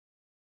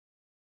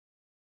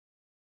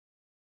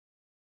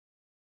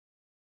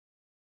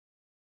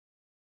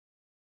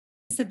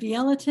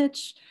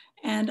Bieletich,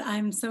 and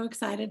I'm so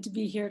excited to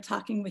be here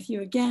talking with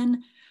you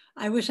again.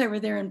 I wish I were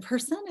there in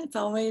person. It's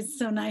always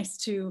so nice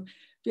to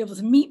be able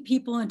to meet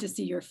people and to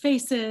see your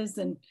faces.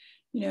 And,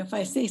 you know, if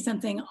I say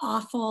something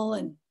awful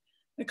and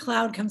a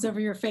cloud comes over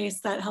your face,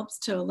 that helps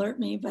to alert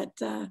me, but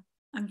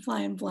I'm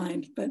flying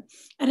blind. But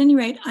at any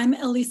rate, I'm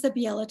Elisa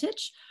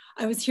Bieletich.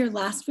 I was here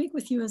last week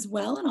with you as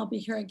well, and I'll be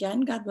here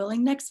again, God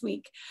willing, next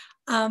week.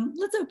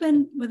 Let's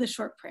open with a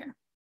short prayer.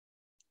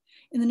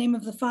 In the name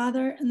of the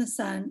Father, and the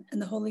Son,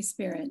 and the Holy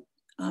Spirit.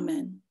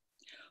 Amen.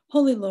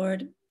 Holy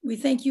Lord, we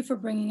thank you for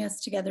bringing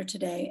us together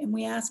today, and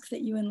we ask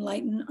that you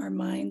enlighten our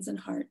minds and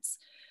hearts,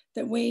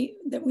 that we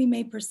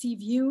may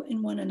perceive you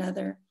in one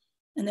another,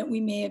 and that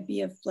we may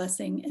be of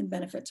blessing and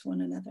benefit to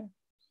one another.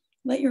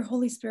 Let your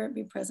Holy Spirit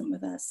be present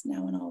with us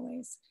now and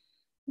always.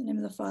 In the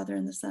name of the Father,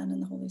 and the Son,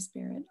 and the Holy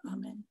Spirit.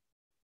 Amen.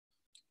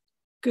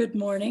 Good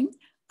morning.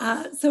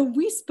 So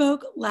we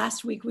spoke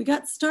last week. We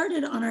got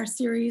started on our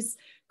series,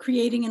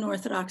 Creating an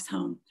Orthodox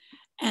Home.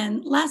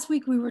 And last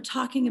week we were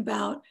talking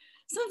about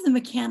some of the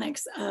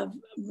mechanics of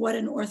what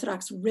an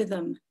Orthodox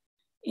rhythm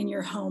in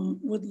your home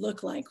would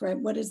look like, right?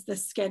 What is the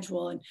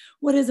schedule, and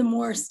what is a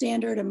more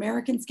standard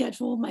American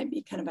schedule? Might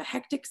be kind of a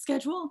hectic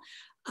schedule,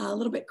 a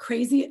little bit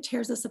crazy, it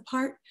tears us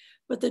apart,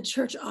 but the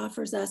church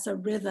offers us a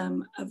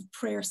rhythm of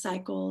prayer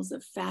cycles,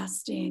 of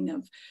fasting,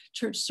 of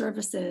church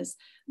services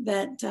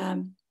that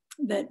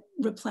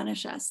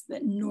replenish us,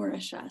 that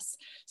nourish us.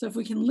 So if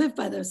we can live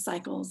by those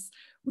cycles,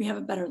 we have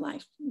a better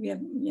life. We have,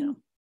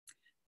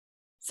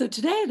 So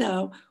today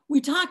though,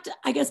 we talked,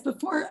 I guess,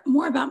 before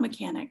more about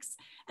mechanics.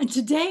 And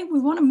today we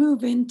want to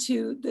move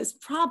into this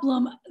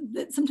problem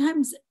that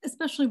sometimes,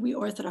 especially we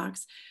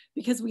Orthodox,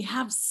 because we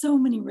have so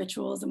many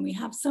rituals and we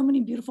have so many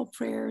beautiful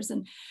prayers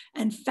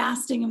and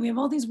fasting, and we have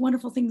all these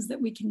wonderful things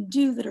that we can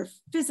do that are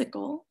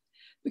physical,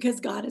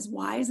 because God is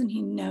wise and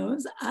he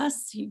knows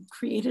us, he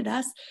created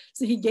us.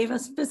 So he gave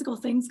us physical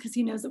things because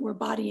he knows that we're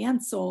body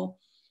and soul.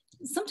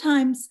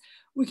 Sometimes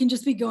we can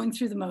just be going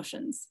through the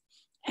motions.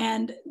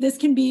 And this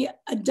can be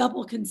a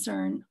double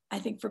concern, I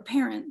think, for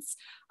parents.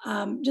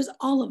 Just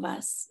all of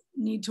us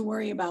need to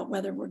worry about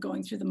whether we're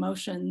going through the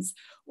motions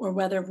or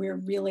whether we're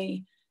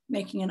really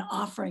making an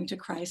offering to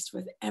Christ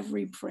with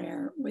every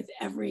prayer, with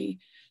every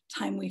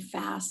time we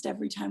fast,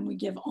 every time we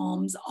give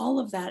alms. All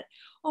of that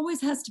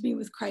always has to be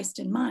with Christ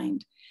in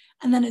mind.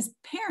 And then as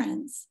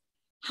parents,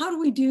 how do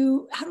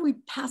we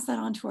pass that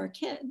on to our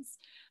kids?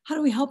 How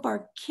do we help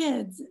our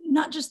kids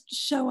not just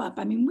show up?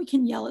 I mean, we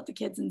can yell at the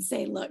kids and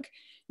say, look,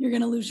 you're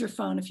going to lose your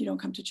phone if you don't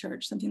come to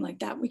church, something like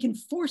that. We can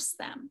force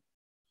them,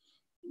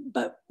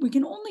 but we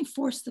can only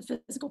force the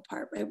physical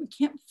part, right? We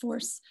can't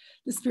force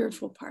the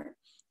spiritual part.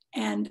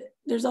 And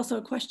there's also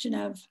a question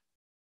of,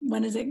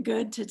 when is it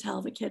good to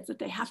tell the kids that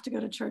they have to go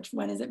to church?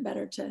 When is it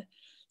better to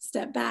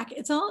step back?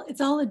 It's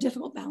all a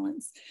difficult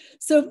balance.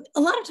 So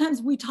a lot of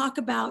times we talk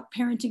about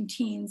parenting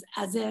teens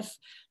as if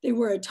they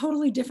were a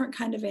totally different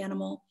kind of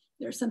animal.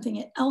 They're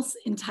something else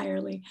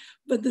entirely.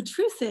 But the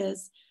truth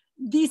is,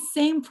 these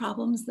same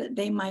problems that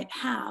they might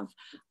have,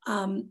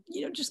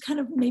 just kind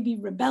of maybe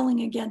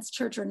rebelling against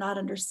church or not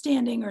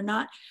understanding or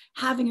not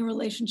having a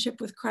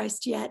relationship with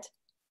Christ yet,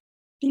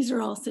 these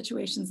are all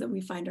situations that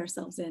we find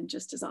ourselves in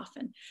just as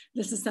often.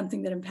 This is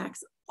something that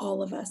impacts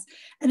all of us.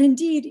 And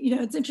indeed,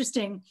 it's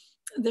interesting.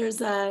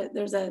 There's a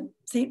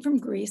saint from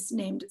Greece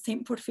named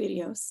Saint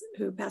Porphyrios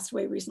who passed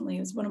away recently. He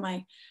was one of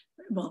my,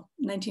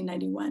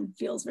 1991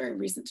 feels very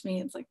recent to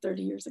me. It's like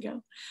 30 years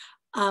ago.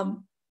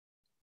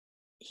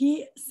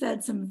 He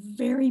said some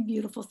very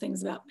beautiful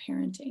things about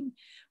parenting,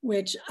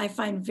 which I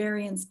find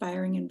very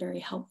inspiring and very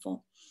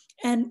helpful.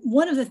 And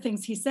one of the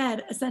things he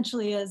said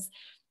essentially is,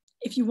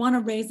 if you want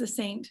to raise a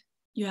saint,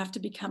 you have to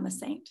become a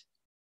saint.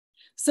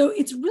 So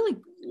it's really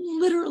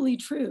literally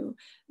true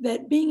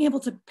that being able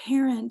to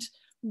parent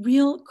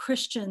real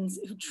Christians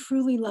who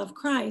truly love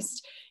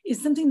Christ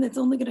is something that's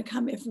only going to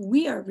come if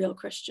we are real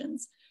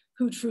Christians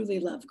who truly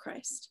love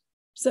Christ.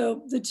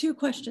 So the two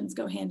questions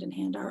go hand in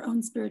hand, our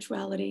own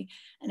spirituality,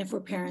 and if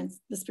we're parents,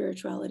 the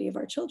spirituality of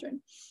our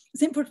children.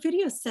 St.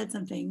 Porphyrios said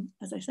something,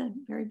 as I said,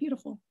 very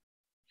beautiful.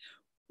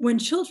 When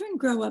children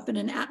grow up in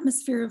an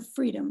atmosphere of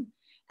freedom,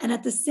 and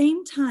at the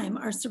same time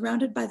are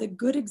surrounded by the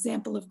good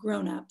example of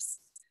grown-ups,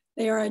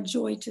 they are a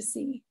joy to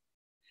see.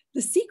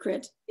 The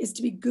secret is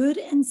to be good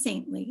and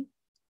saintly,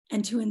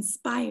 and to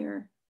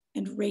inspire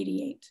and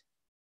radiate.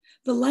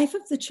 The life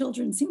of the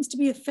children seems to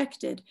be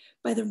affected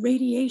by the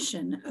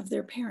radiation of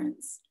their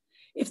parents.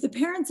 If the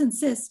parents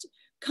insist,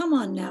 come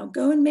on now,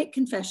 go and make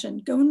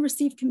confession, go and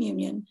receive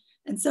communion,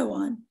 and so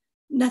on,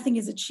 nothing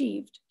is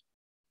achieved.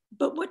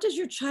 But what does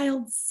your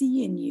child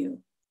see in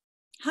you?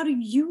 How do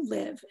you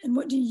live, and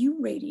what do you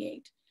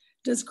radiate?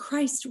 Does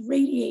Christ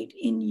radiate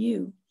in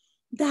you?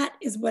 That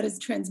is what is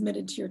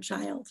transmitted to your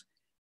child.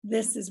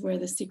 This is where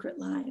the secret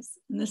lies.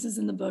 And this is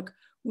in the book,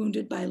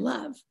 Wounded by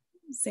Love,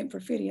 St.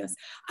 Porphyrios.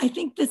 I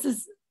think this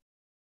is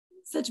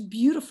such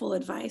beautiful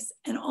advice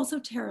and also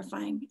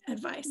terrifying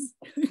advice,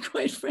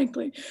 quite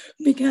frankly,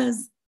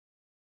 because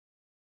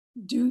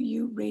do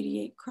you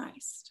radiate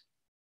Christ?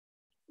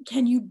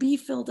 can you be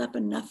filled up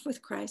enough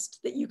with Christ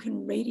that you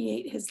can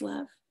radiate his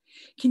love?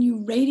 Can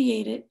you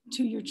radiate it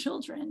to your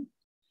children?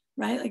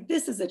 Right? Like,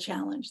 this is a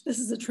challenge. This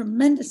is a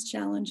tremendous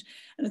challenge,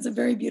 and it's a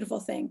very beautiful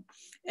thing.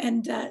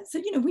 And so,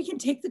 you know, we can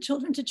take the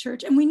children to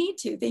church, and we need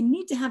to. They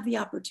need to have the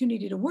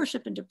opportunity to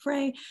worship and to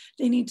pray.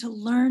 They need to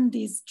learn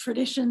these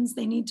traditions.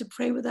 They need to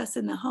pray with us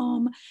in the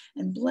home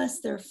and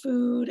bless their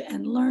food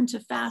and learn to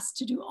fast,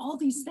 to do all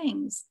these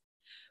things.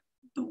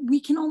 But we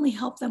can only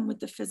help them with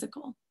the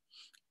physical.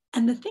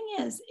 And the thing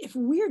is, if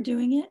we're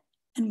doing it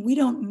and we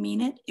don't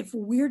mean it, if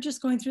we're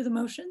just going through the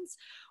motions,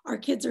 our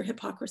kids are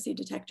hypocrisy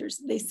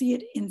detectors. They see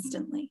it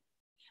instantly.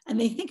 And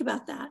they think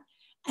about that.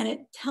 And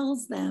it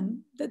tells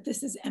them that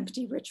this is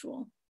empty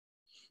ritual.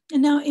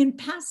 And now in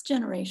past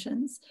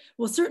generations,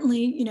 well,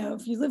 certainly, you know,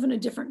 if you live in a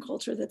different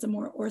culture that's a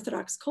more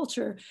Orthodox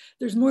culture,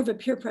 there's more of a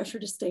peer pressure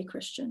to stay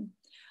Christian,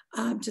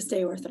 to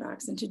stay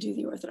Orthodox and to do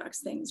the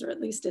Orthodox things, or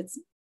at least it's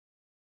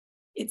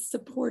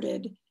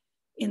supported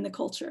in the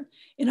culture.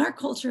 In our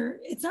culture,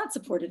 it's not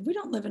supported. We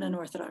don't live in an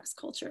Orthodox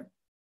culture.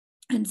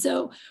 And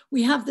so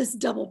we have this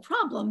double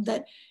problem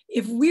that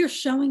if we're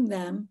showing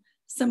them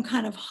some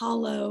kind of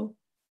hollow,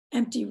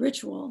 empty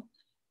ritual,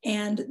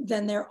 and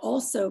then they're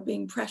also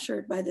being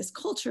pressured by this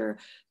culture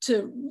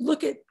to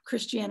look at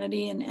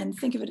Christianity and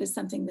think of it as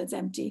something that's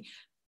empty,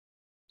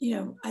 you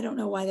know, I don't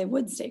know why they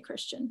would stay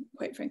Christian,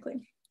 quite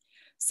frankly.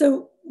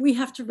 So we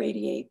have to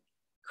radiate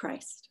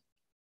Christ.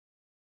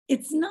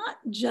 It's not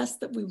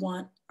just that we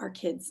want our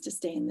kids to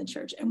stay in the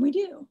church, and we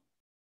do.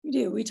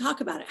 We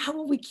talk about it. How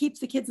will we keep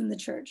the kids in the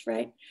church,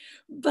 right?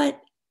 But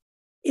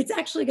it's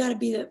actually got to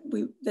be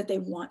that they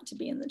want to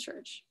be in the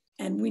church.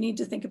 And we need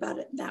to think about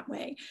it that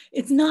way.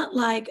 It's not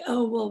like,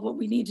 oh, well, what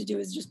we need to do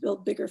is just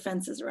build bigger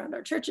fences around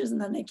our churches and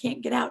then they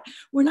can't get out.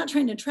 We're not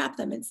trying to trap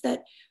them. It's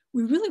that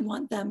we really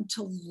want them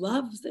to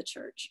love the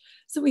church.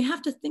 So we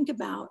have to think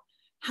about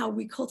how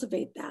we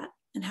cultivate that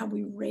and how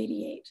we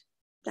radiate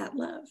that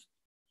love.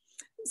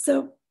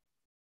 So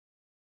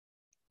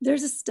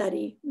there's a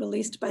study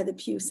released by the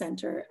Pew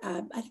Center,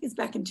 I think it's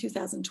back in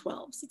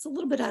 2012, so it's a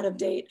little bit out of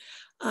date.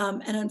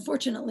 And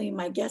unfortunately,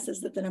 my guess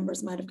is that the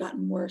numbers might have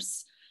gotten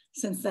worse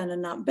since then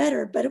and not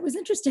better, but it was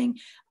interesting.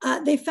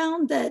 They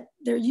found that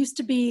there used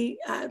to be,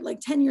 like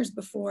 10 years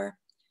before,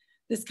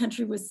 this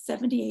country was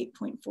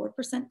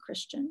 78.4%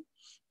 Christian.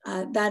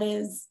 That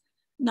is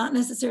not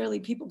necessarily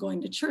people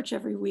going to church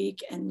every week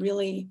and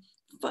really,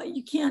 but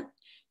you can't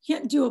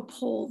do a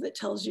poll that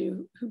tells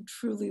you who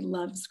truly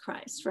loves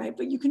Christ, right?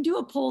 But you can do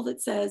a poll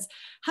that says,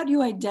 how do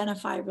you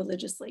identify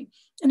religiously?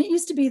 And it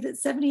used to be that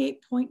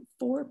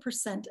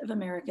 78.4% of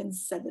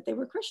Americans said that they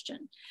were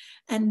Christian.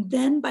 And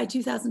then by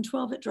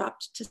 2012, it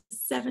dropped to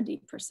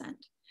 70%.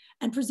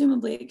 And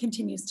presumably it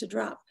continues to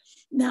drop.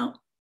 Now,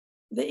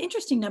 the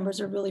interesting numbers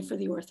are really for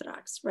the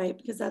Orthodox, right?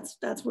 Because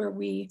that's where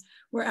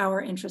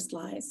our interest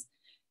lies.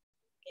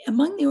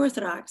 Among the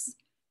Orthodox,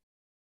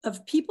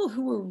 of people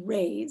who were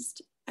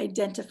raised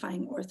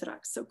identifying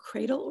Orthodox, so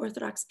cradle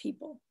Orthodox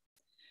people,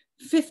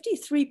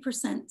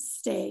 53%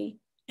 stay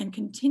and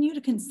continue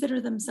to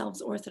consider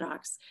themselves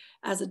Orthodox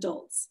as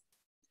adults.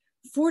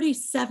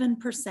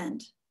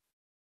 47%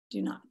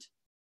 do not.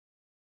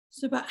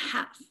 So about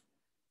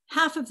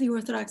half of the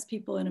Orthodox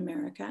people in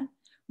America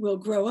will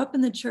grow up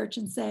in the church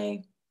and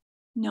say,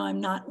 no,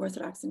 I'm not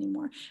Orthodox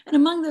anymore. And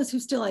among those who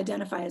still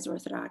identify as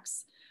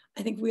Orthodox,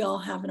 I think we all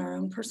have in our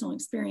own personal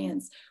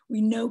experience, we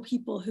know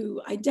people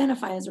who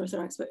identify as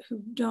Orthodox, but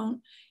who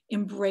don't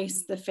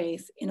embrace the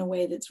faith in a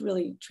way that's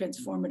really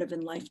transformative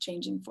and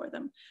life-changing for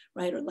them,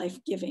 right? Or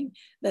life-giving,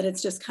 that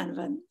it's just kind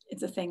of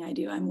it's a thing I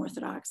do. I'm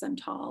Orthodox, I'm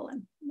tall,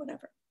 and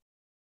whatever.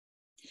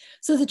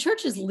 So the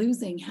church is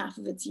losing half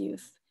of its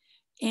youth.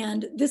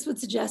 And this would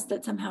suggest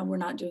that somehow we're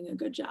not doing a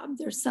good job.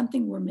 There's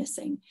something we're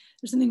missing.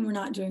 There's something we're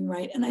not doing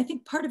right. And I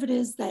think part of it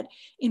is that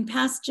in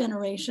past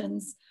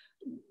generations,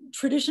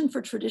 tradition for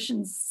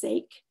tradition's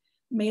sake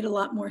made a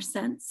lot more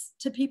sense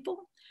to people.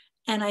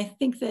 And I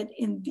think that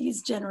in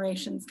these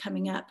generations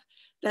coming up,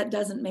 that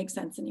doesn't make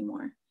sense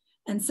anymore.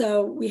 And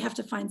so we have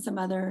to find some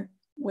other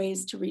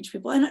ways to reach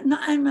people. And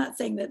I'm not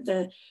saying that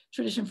the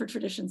tradition for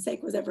tradition's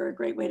sake was ever a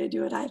great way to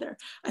do it either.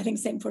 I think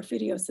St.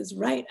 Porphyrios is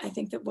right. I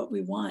think that what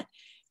we want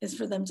is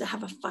for them to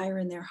have a fire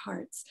in their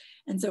hearts.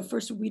 And so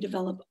first we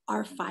develop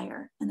our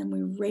fire and then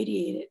we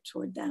radiate it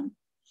toward them.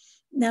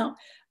 Now,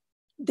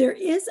 there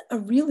is a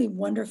really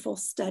wonderful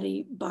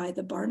study by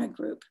the Barna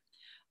Group,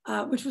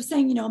 which was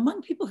saying, you know,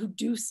 among people who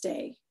do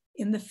stay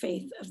in the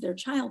faith of their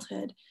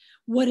childhood,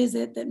 what is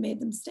it that made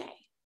them stay?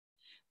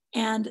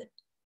 And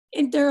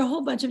there are a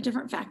whole bunch of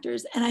different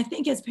factors. And I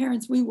think as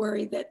parents, we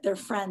worry that their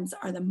friends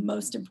are the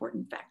most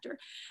important factor.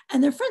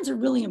 And their friends are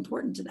really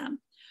important to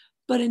them.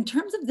 But in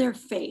terms of their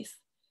faith,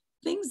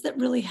 things that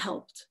really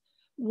helped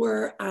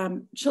were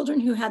children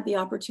who had the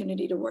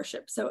opportunity to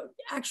worship. So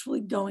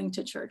actually going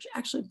to church,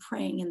 actually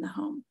praying in the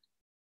home.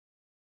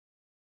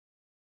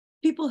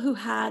 People who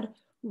had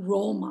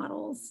role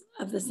models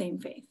of the same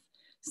faith.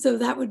 So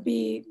that would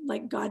be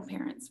like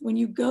godparents. When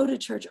you go to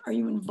church, are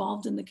you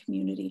involved in the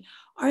community?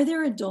 Are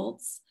there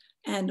adults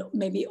and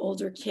maybe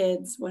older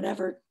kids,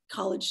 whatever,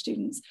 college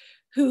students,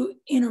 who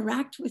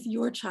interact with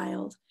your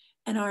child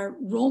and are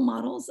role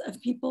models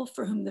of people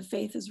for whom the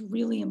faith is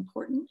really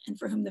important and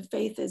for whom the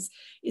faith is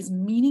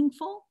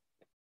meaningful.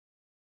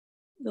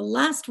 The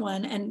last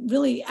one, and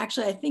really,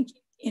 actually, I think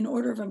in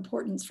order of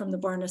importance from the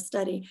Barna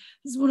study,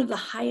 this is one of the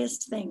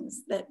highest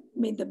things that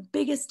made the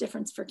biggest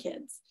difference for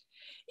kids.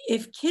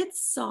 If kids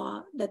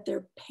saw that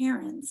their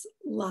parents'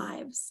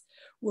 lives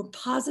were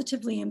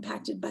positively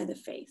impacted by the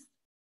faith,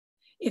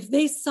 if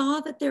they saw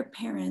that their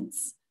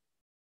parents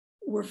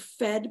were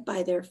fed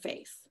by their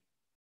faith,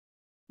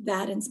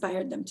 that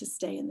inspired them to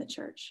stay in the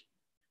church,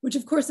 which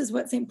of course is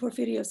what St.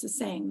 Porphyrios is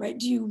saying, right?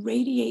 Do you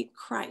radiate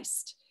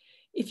Christ?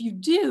 If you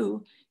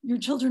do, your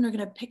children are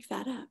going to pick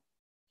that up.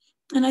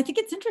 And I think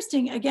it's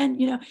interesting, again,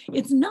 you know,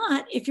 it's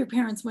not if your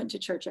parents went to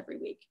church every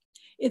week.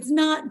 It's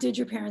not, did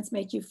your parents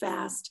make you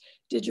fast?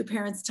 Did your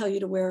parents tell you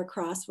to wear a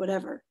cross?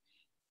 Whatever.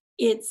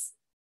 It's,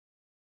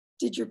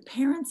 did your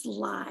parents'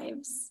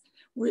 lives,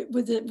 were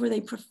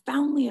they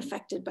profoundly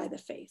affected by the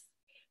faith?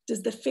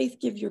 Does the faith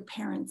give your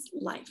parents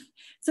life?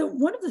 So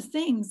one of the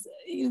things,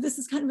 you know, this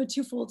is kind of a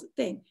twofold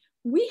thing.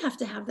 We have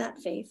to have that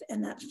faith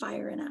and that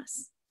fire in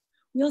us.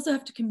 We also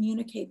have to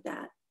communicate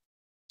that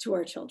to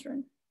our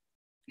children.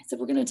 So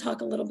we're going to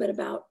talk a little bit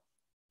about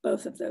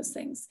both of those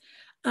things.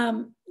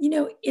 You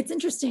know, it's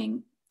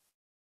interesting.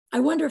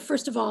 I wonder,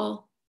 first of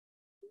all,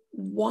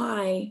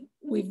 why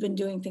we've been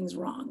doing things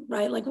wrong,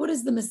 right? Like, what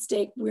is the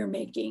mistake we're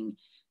making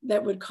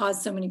that would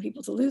cause so many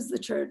people to lose the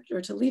church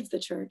or to leave the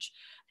church?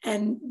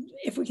 And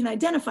if we can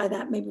identify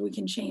that, maybe we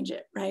can change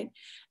it, right?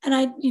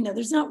 And you know,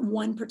 there's not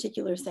one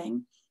particular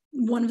thing.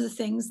 One of the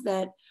things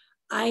that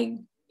I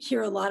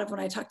hear a lot of when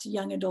I talk to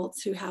young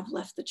adults who have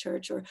left the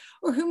church or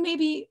who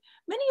maybe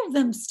many of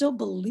them still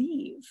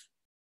believe,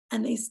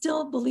 and they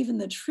still believe in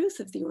the truth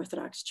of the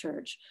Orthodox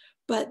Church,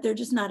 but they're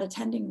just not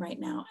attending right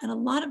now. And a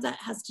lot of that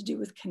has to do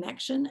with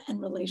connection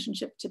and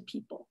relationship to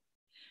people.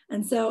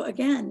 And so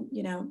again,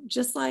 you know,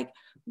 just like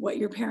what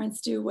your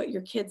parents do, what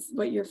your kids,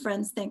 what your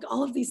friends think,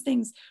 all of these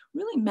things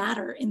really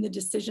matter in the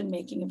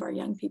decision-making of our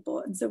young people.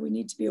 And so we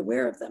need to be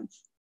aware of them.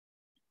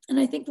 And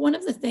I think one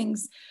of the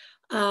things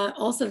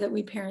also that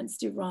we parents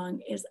do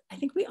wrong is I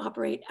think we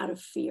operate out of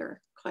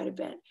fear quite a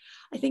bit.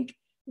 I think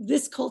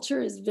this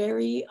culture is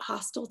very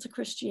hostile to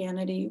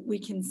Christianity. We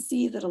can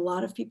see that a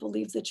lot of people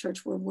leave the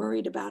church. We're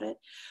worried about it.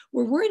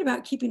 We're worried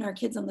about keeping our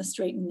kids on the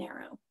straight and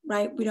narrow,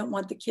 right? We don't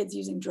want the kids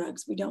using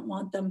drugs. We don't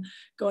want them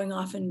going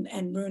off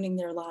and ruining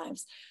their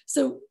lives.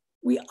 So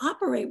we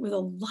operate with a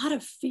lot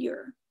of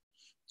fear.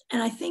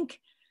 And I think,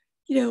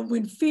 you know,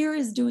 when fear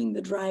is doing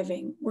the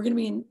driving, we're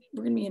going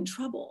to be in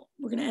trouble.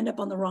 We're going to end up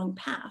on the wrong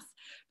path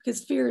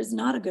because fear is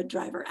not a good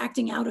driver.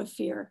 Acting out of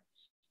fear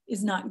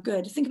is not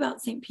good. Think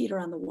about St. Peter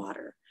on the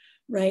water,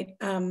 right?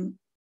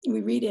 We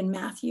read in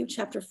Matthew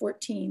chapter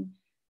 14,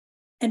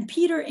 and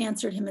Peter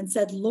answered him and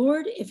said,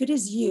 Lord, if it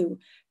is you,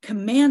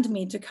 command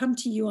me to come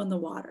to you on the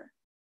water.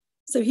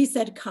 So he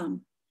said,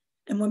 come.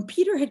 And when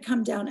Peter had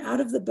come down out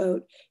of the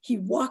boat, he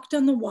walked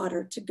on the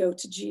water to go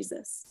to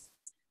Jesus.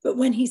 But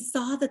when he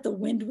saw that the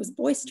wind was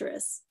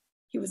boisterous,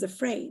 he was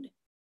afraid.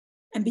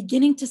 And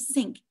beginning to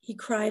sink, he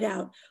cried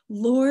out,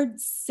 Lord,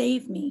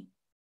 save me.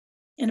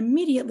 And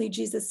immediately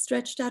Jesus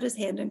stretched out his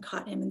hand and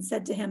caught him and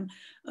said to him,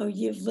 oh,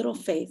 ye of little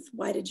faith,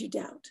 why did you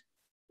doubt?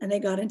 And they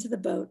got into the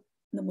boat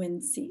and the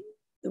wind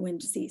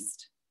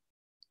ceased.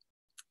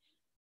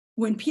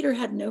 When Peter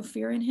had no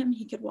fear in him,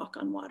 he could walk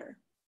on water.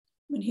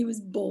 When he was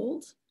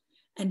bold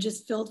and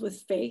just filled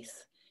with faith,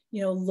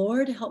 you know,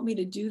 Lord, help me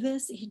to do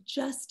this, he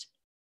just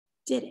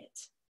did it,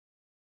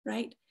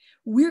 right?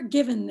 We're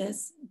given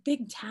this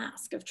big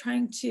task of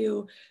trying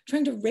to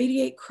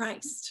radiate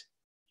Christ.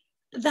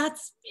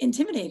 That's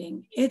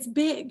intimidating. It's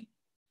big.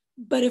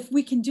 But if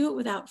we can do it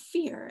without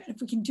fear, if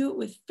we can do it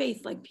with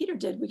faith like Peter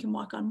did, we can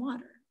walk on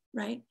water,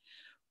 right?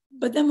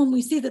 But then when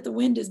we see that the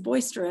wind is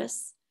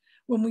boisterous,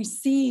 when we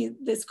see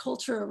this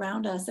culture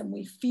around us and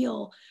we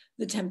feel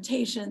the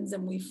temptations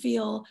and we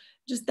feel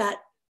just that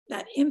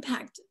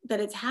impact that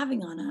it's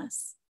having on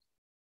us,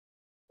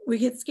 we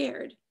get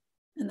scared.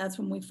 And that's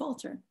when we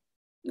falter.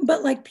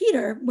 But like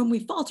Peter, when we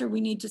falter,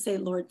 we need to say,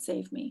 Lord,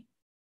 save me,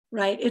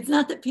 right? It's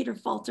not that Peter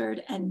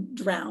faltered and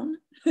drowned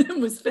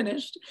and was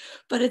finished,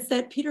 but it's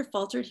that Peter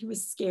faltered, he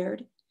was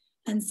scared.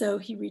 And so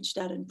he reached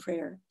out in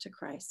prayer to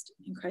Christ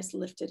and Christ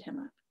lifted him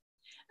up.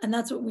 And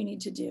that's what we need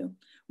to do.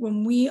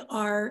 When we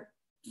are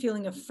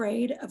feeling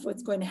afraid of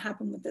what's going to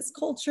happen with this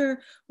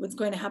culture, what's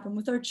going to happen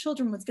with our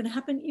children, what's going to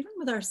happen even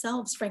with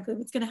ourselves, frankly,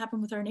 what's going to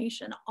happen with our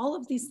nation, all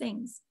of these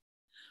things,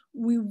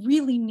 we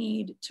really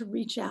need to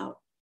reach out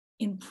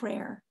in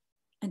prayer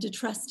and to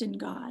trust in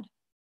God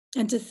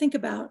and to think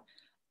about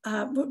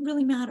what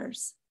really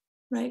matters,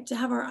 right? To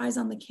have our eyes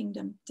on the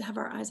kingdom, to have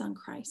our eyes on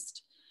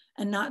Christ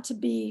and not to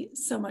be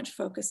so much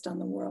focused on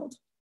the world.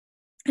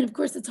 And of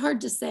course, it's hard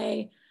to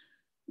say,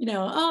 you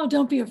know, oh,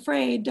 don't be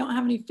afraid, don't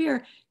have any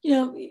fear. You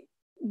know,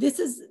 this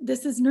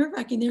is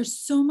nerve-wracking. There's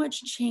so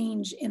much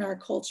change in our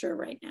culture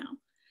right now.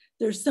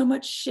 There's so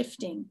much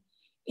shifting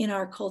in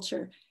our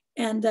culture.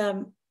 And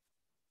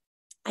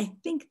I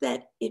think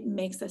that it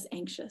makes us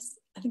anxious.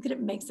 I think that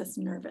it makes us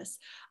nervous.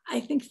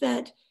 I think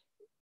that,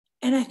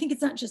 and I think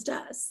it's not just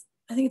us.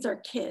 I think it's our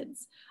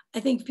kids. I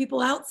think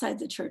people outside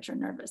the church are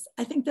nervous.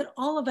 I think that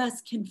all of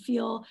us can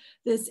feel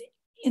this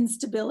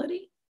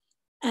instability.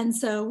 And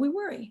so we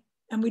worry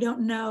and we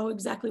don't know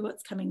exactly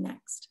what's coming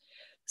next.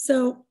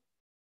 So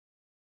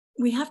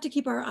we have to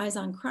keep our eyes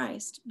on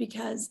Christ,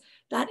 because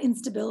that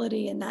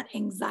instability and that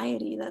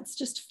anxiety, that's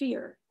just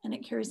fear, and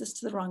it carries us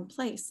to the wrong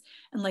place.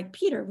 And like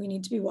Peter, we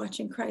need to be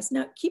watching Christ.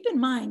 Now, keep in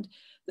mind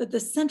that the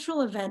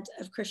central event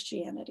of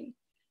Christianity,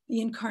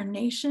 the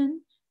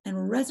incarnation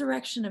and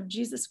resurrection of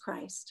Jesus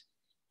Christ,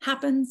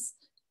 happens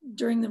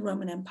during the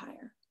Roman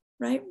Empire,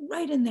 right?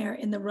 Right in there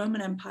in the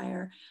Roman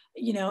Empire,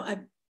 you know,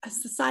 a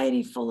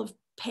society full of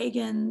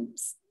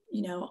pagans,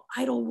 you know,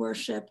 idol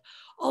worship,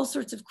 all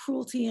sorts of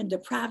cruelty and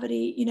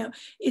depravity. You know,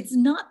 it's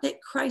not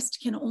that Christ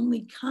can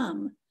only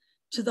come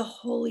to the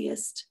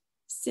holiest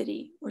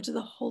city or to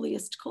the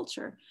holiest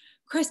culture.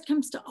 Christ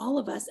comes to all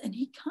of us, and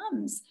he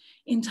comes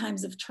in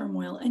times of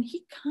turmoil, and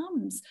he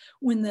comes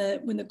when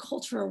the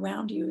culture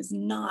around you is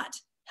not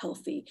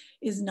healthy,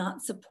 is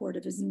not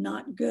supportive, is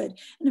not good.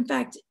 And in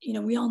fact, you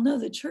know, we all know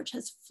the church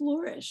has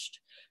flourished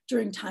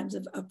during times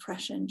of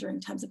oppression, during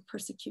times of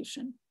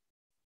persecution.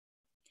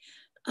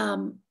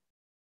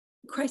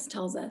 Christ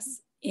tells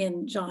us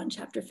in John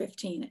chapter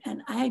 15,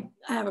 and I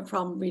have a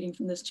problem reading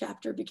from this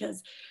chapter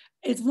because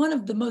it's one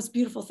of the most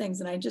beautiful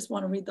things, and I just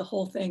want to read the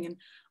whole thing, and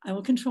I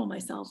will control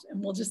myself,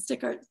 and we'll just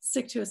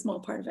stick to a small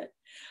part of it.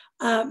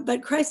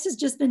 But Christ has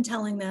just been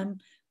telling them,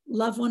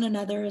 love one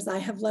another as I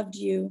have loved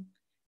you.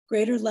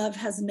 Greater love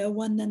has no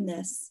one than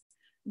this,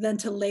 than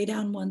to lay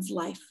down one's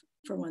life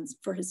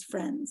for his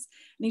friends.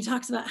 And he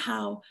talks about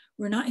how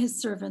we're not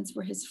his servants,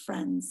 we're his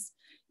friends,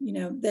 you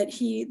know, that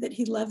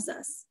he loves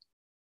us.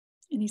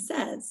 And he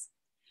says,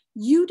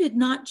 you did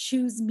not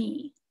choose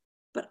me,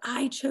 but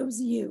I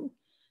chose you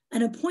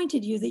and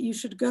appointed you that you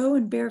should go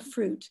and bear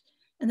fruit,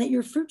 and that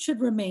your fruit should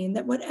remain,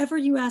 that whatever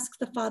you ask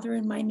the Father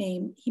in my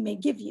name, he may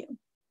give you.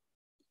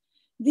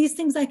 These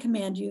things I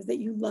command you, that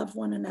you love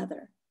one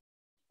another.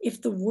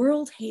 If the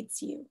world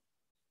hates you,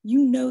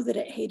 you know that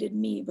it hated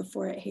me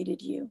before it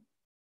hated you.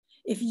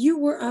 If you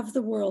were of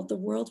the world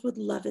would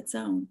love its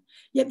own.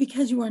 Yet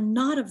because you are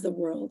not of the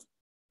world,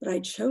 but I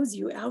chose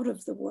you out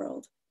of the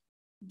world,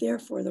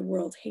 therefore the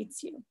world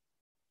hates you.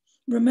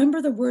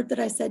 Remember the word that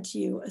I said to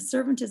you, a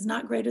servant is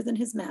not greater than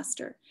his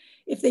master.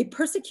 If they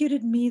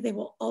persecuted me, they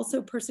will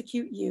also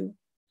persecute you.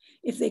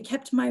 If they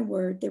kept my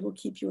word, they will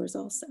keep yours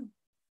also.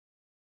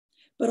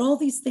 But all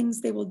these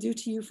things they will do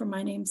to you for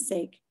my name's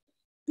sake,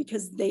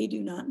 because they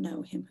do not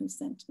know him who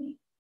sent me.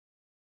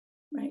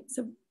 Right?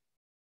 So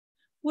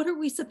what are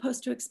we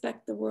supposed to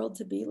expect the world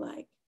to be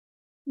like?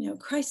 You know,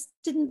 Christ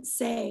didn't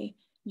say,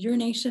 your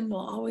nation will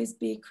always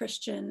be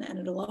Christian and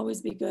it'll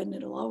always be good and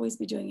it'll always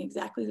be doing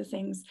exactly the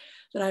things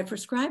that I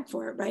prescribed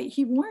for it, right?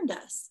 He warned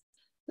us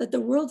that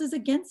the world is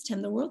against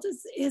him. The world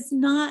is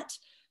not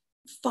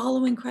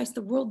following Christ.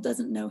 The world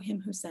doesn't know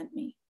him who sent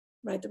me,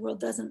 right? The world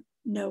doesn't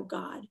know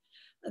God.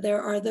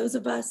 There are those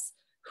of us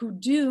who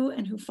do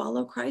and who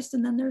follow Christ,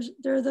 and then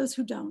there are those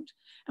who don't.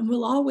 And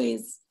we'll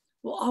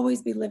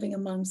always be living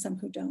among some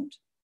who don't.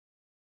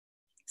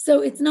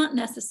 So it's not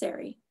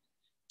necessary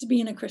to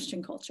be in a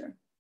Christian culture.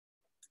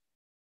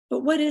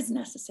 But what is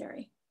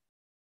necessary?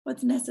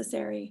 What's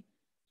necessary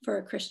for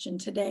a Christian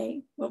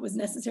today? What was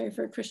necessary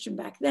for a Christian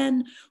back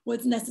then?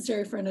 What's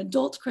necessary for an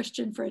adult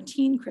Christian, for a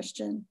teen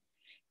Christian?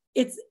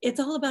 It's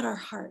all about our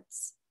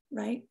hearts,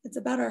 right? It's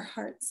about our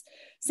hearts.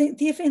 St.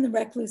 Theophan the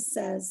Recluse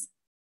says,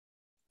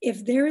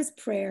 if there is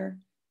prayer,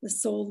 the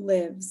soul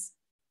lives.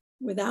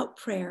 Without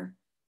prayer,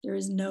 there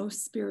is no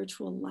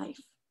spiritual life.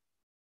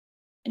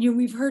 And you know,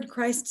 we've heard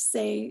Christ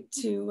say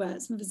to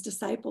some of his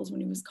disciples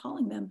when he was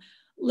calling them,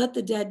 let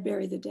the dead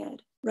bury the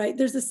dead, right?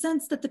 There's a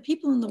sense that the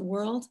people in the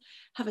world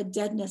have a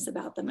deadness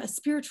about them, a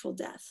spiritual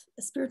death,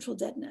 a spiritual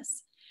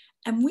deadness.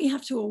 And we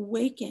have to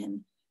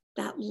awaken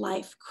that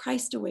life.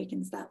 Christ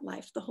awakens that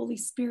life. The Holy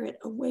Spirit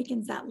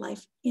awakens that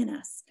life in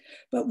us.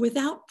 But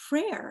without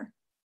prayer,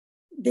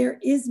 there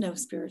is no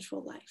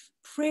spiritual life.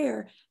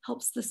 Prayer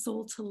helps the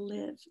soul to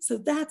live. So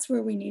that's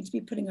where we need to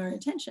be putting our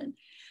attention.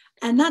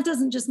 And that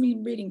doesn't just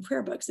mean reading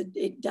prayer books.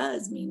 It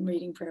does mean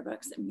reading prayer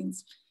books. It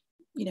means,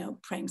 you know,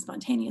 praying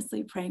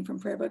spontaneously, praying from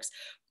prayer books.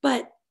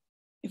 But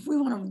if we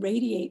want to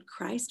radiate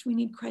Christ, we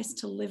need Christ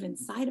to live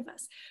inside of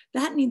us.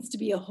 That needs to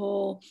be a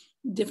whole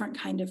different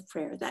kind of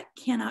prayer. That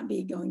cannot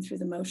be going through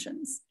the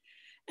motions.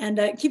 And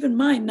keep in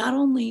mind, not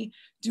only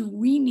do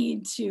we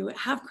need to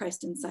have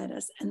Christ inside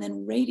us and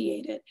then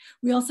radiate it,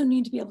 we also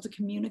need to be able to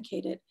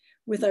communicate it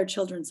with our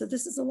children. So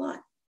this is a lot.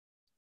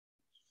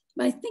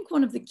 But I think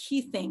one of the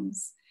key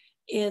things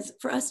is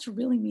for us to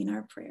really mean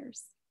our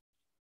prayers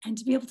and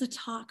to be able to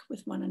talk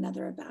with one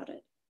another about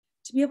it,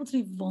 to be able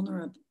to be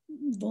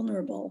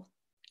vulnerable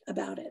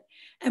about it.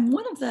 And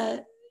one of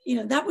the, you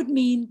know, that would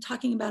mean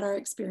talking about our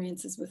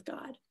experiences with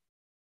God,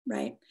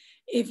 right?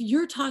 If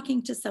you're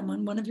talking to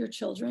someone, one of your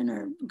children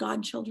or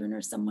godchildren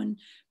or someone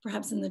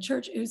perhaps in the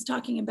church who's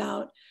talking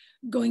about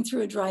going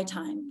through a dry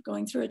time,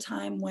 going through a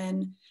time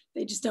when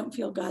they just don't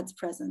feel God's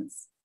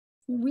presence.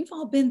 We've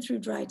all been through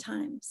dry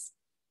times.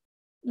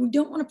 We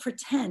don't want to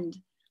pretend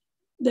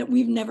that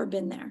we've never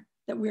been there,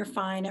 that we're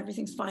fine,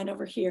 everything's fine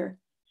over here.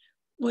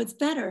 What's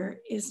better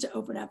is to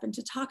open up and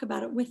to talk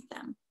about it with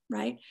them,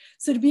 right?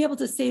 So to be able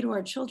to say to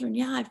our children,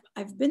 yeah,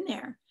 I've been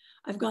there,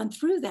 I've gone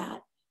through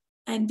that,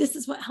 and this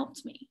is what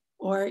helped me.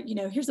 Or, you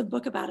know, here's a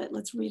book about it,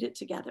 let's read it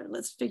together,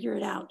 let's figure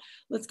it out.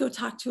 Let's go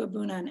talk to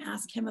Abuna and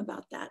ask him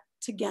about that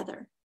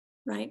together,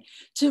 right?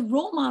 To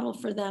role model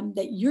for them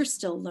that you're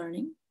still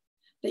learning,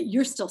 that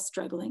you're still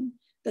struggling,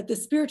 that the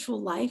spiritual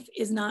life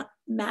is not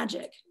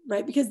magic,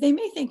 right? Because they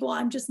may think, well,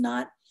 I'm just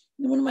not,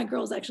 one of my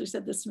girls actually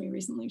said this to me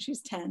recently,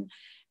 she's 10,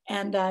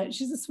 and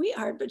she's a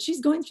sweetheart, but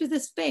she's going through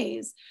this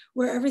phase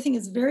where everything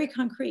is very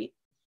concrete.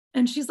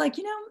 And she's like,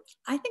 you know,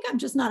 I think I'm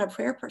just not a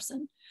prayer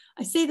person.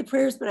 I say the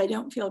prayers, but I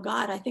don't feel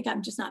God. I think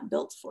I'm just not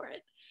built for it.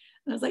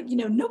 And I was like, you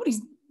know,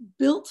 nobody's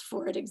built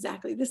for it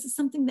exactly. This is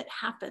something that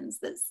happens.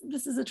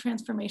 This is a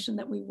transformation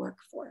that we work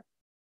for.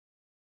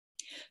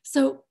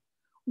 So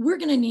we're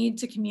going to need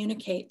to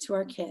communicate to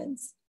our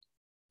kids,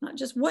 not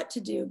just what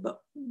to do,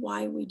 but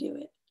why we do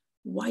it.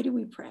 Why do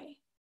we pray?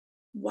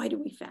 Why do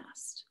we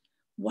fast?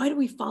 Why do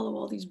we follow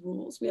all these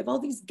rules? We have all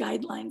these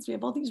guidelines. We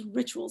have all these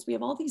rituals. We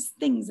have all these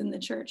things in the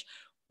church.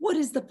 What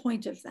is the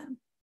point of them?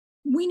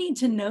 We need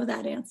to know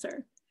that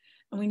answer,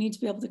 and we need to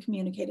be able to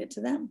communicate it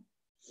to them.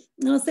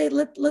 And I'll say,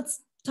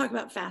 let's talk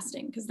about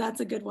fasting, because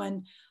that's a good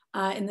one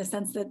in the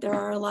sense that there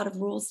are a lot of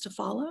rules to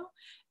follow,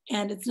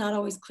 and it's not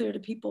always clear to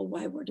people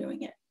why we're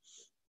doing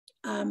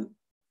it.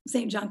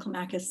 St. John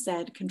Climacus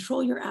said,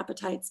 control your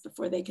appetites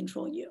before they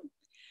control you.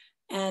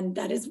 And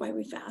that is why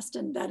we fast.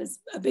 And that is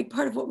a big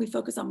part of what we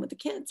focus on with the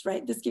kids,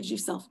 right? This gives you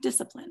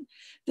self-discipline.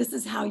 This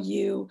is how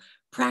you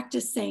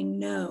practice saying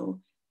no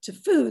to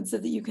food so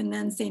that you can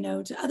then say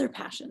no to other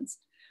passions.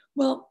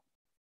 Well,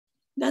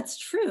 that's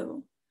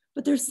true,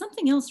 but there's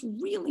something else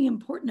really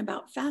important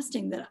about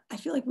fasting that I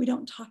feel like we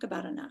don't talk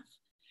about enough.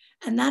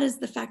 And that is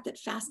the fact that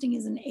fasting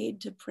is an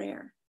aid to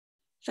prayer.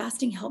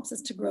 Fasting helps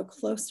us to grow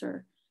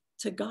closer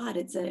to God.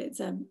 It's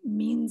a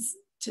means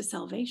to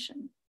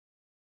salvation.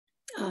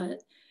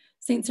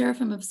 Saint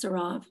Seraphim of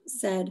Sarov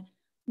said,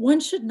 one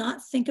should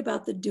not think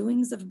about the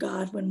doings of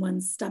God when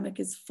one's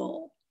stomach is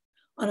full.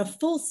 On a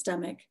full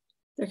stomach,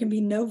 there can be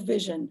no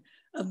vision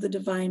of the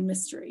divine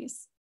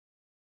mysteries.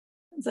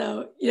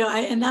 So, you know,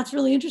 and that's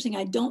really interesting.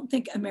 I don't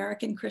think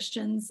American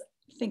Christians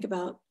think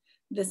about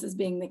this as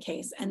being the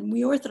case. And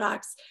we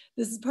Orthodox,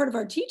 this is part of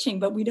our teaching,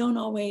 but we're not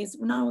always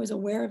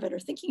aware of it or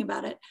thinking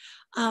about it.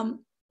 And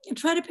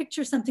try to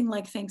picture something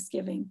like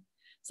Thanksgiving,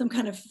 some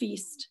kind of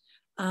feast,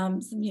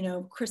 you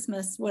know,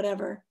 Christmas,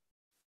 whatever.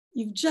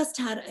 You've just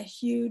had a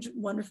huge,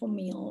 wonderful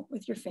meal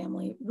with your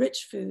family,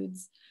 rich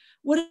foods.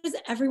 What does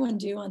everyone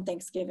do on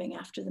Thanksgiving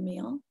after the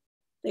meal?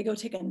 They go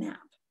take a nap,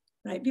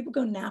 right? People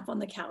go nap on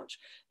the couch.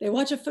 They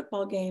watch a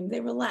football game,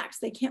 they relax,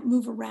 they can't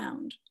move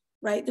around,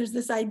 right? There's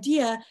this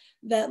idea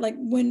that like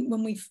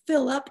when we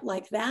fill up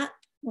like that,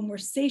 when we're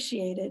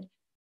satiated,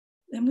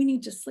 then we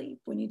need to sleep,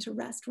 we need to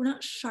rest. We're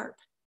not sharp.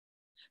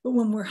 But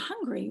when we're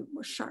hungry,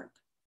 we're sharp.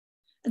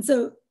 And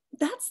so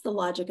that's the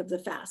logic of the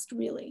fast,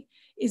 really,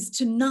 is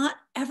to not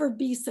ever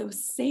be so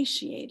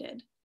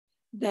satiated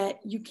that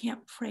you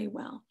can't pray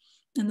well.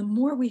 And the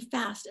more we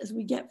fast as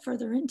we get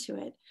further into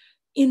it,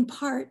 in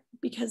part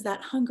because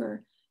that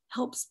hunger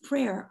helps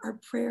prayer, our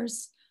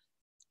prayers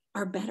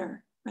are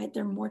better, right?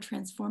 They're more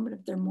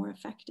transformative, they're more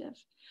effective.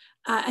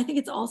 I think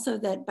it's also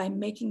that by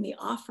making the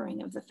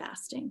offering of the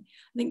fasting,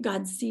 I think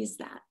God sees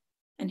that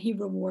and he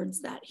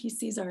rewards that. He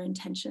sees our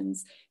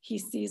intentions, he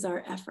sees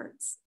our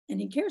efforts, and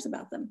he cares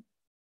about them.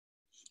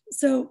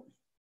 So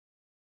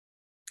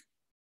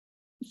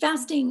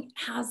fasting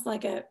has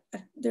like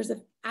there's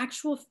an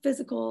actual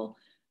physical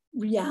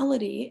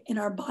reality in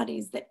our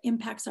bodies that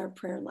impacts our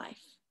prayer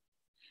life.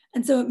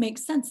 And so it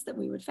makes sense that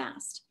we would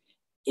fast.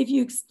 If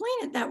you explain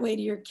it that way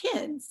to your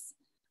kids,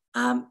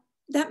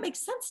 that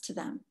makes sense to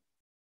them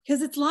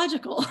because it's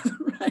logical,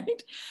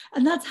 right?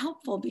 And that's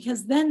helpful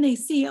because then they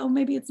see, oh,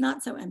 maybe it's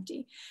not so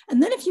empty.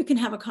 And then if you can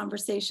have a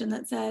conversation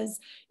that says,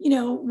 you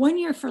know, 1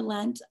 year for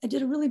Lent, I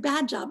did a really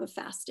bad job of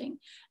fasting.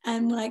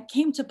 And when I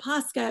came to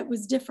Pascha, it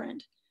was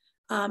different.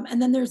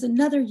 And then there's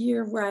another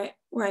year where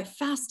I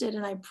fasted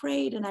and I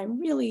prayed and I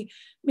really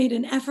made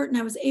an effort and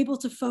I was able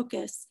to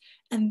focus.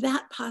 And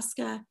that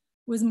Pascha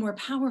was more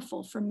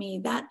powerful for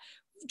me. That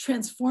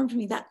transformed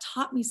me. That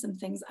taught me some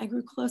things. I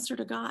grew closer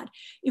to God.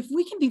 If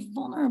we can be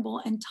vulnerable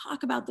and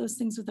talk about those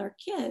things with our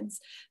kids,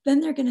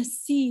 then they're going to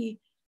see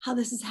how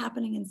this is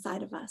happening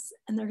inside of us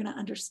and they're going to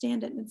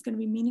understand it and it's going to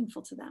be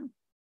meaningful to them.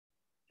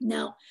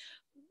 Now,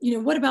 you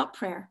know, what about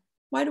prayer?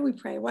 Why do we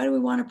pray? Why do we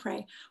want to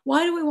pray?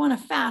 Why do we want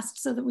to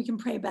fast so that we can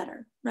pray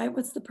better, right?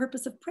 What's the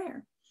purpose of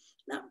prayer?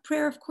 Now,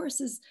 prayer, of course,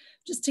 is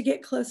just to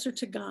get closer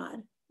to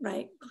God,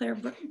 right?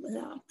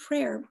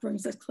 Prayer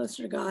brings us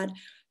closer to God.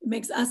 It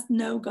makes us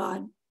know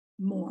God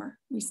more.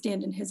 We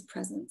stand in his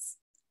presence.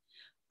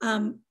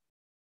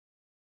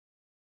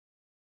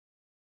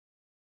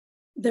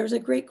 There's a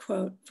great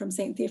quote from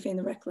St. Theophan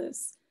the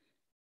Recluse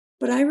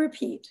But I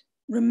repeat,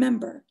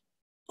 remember,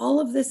 all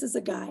of this is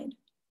a guide.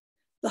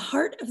 The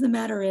heart of the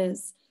matter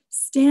is,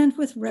 stand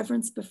with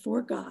reverence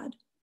before God,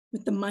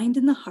 with the mind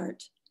and the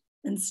heart,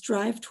 and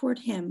strive toward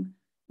him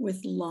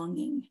with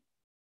longing.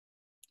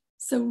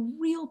 So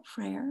real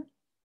prayer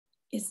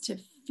is to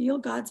feel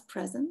God's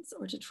presence,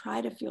 or to try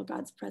to feel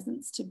God's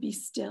presence, to be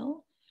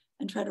still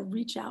and try to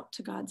reach out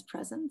to God's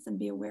presence and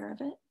be aware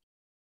of it,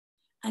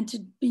 and to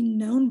be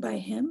known by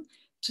him,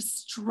 to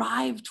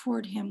strive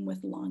toward him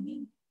with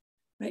longing,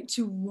 right?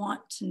 To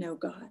want to know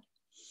God.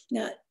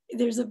 Now,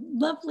 there's a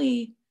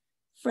lovely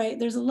phrase,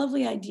 there's a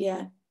lovely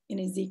idea in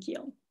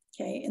Ezekiel,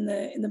 okay? In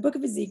the book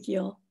of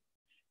Ezekiel,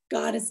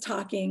 God is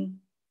talking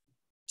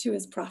to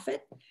his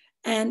prophet,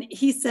 and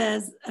he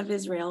says of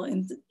Israel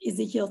in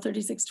Ezekiel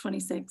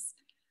 36:26,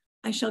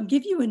 I shall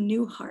give you a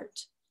new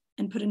heart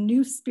and put a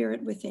new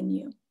spirit within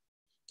you.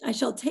 I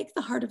shall take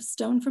the heart of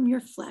stone from your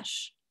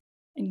flesh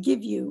and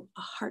give you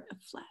a heart of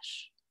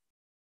flesh.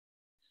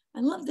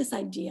 I love this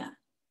idea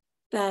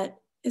that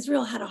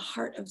Israel had a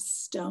heart of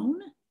stone,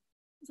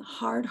 a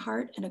hard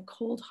heart and a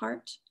cold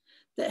heart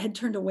that had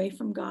turned away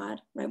from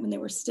God, right? When they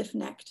were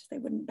stiff-necked, they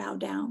wouldn't bow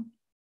down.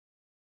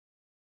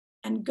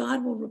 And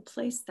God will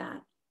replace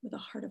that with a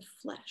heart of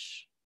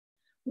flesh,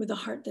 with a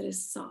heart that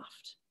is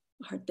soft,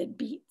 a heart that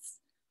beats,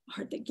 a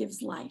heart that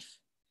gives life.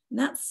 And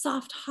that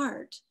soft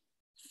heart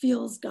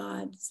feels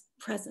God's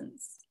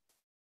presence.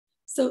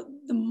 So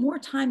the more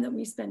time that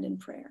we spend in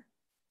prayer,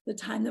 the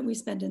time that we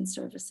spend in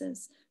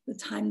services, the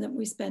time that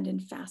we spend in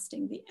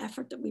fasting, the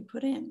effort that we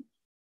put in,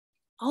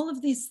 all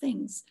of these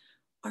things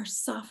are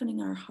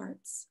softening our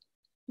hearts,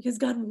 because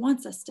God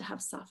wants us to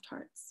have soft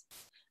hearts.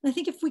 And I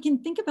think if we can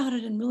think about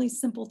it in really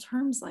simple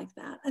terms like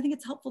that, I think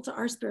it's helpful to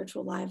our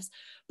spiritual lives,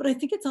 but I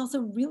think it's also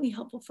really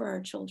helpful for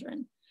our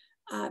children,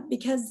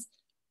 because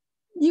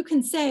you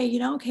can say,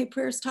 okay,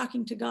 prayer is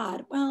talking to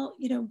God. Well,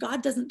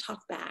 God doesn't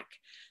talk back.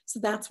 So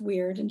that's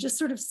weird. And just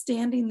sort of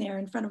standing there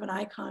in front of an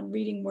icon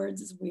reading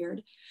words is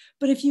weird.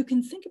 But if you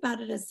can think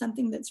about it as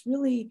something that's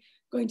really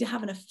going to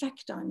have an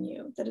effect on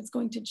you, that it's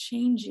going to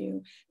change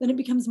you, then it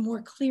becomes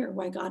more clear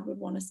why God would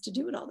want us to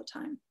do it all the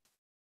time.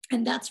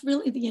 And that's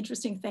really the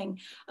interesting thing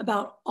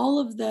about all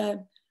of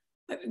the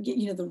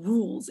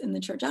rules in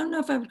the church. I don't know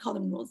if I would call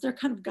them rules. They're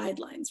kind of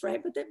guidelines,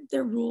 right? But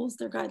they're rules,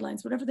 they're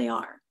guidelines, whatever they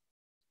are.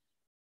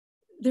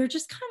 They're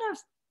just kind of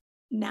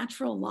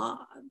natural law.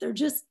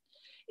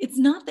 It's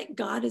not that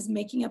God is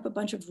making up a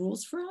bunch of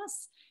rules for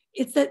us.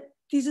 It's that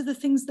these are the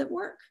things that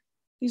work.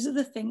 These are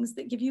the things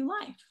that give you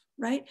life,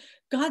 right?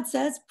 God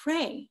says,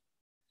 pray.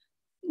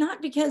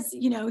 Not because,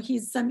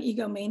 he's some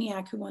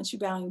egomaniac who wants you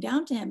bowing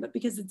down to him, but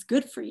because it's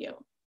good for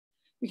you,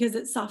 because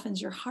it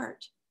softens your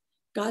heart.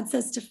 God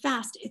says to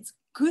fast, it's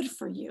good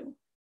for you.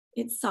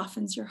 It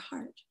softens your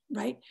heart,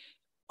 right?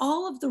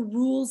 All of the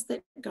rules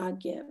that God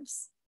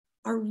gives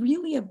are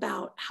really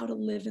about how to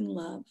live in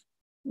love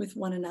with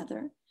one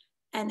another,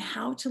 and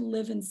how to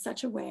live in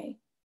such a way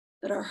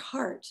that our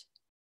heart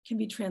can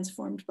be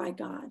transformed by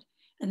God,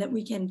 and that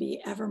we can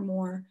be ever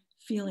more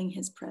feeling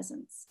his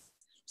presence.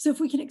 So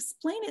if we can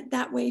explain it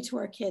that way to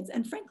our kids,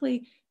 and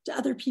frankly, to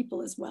other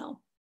people as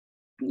well,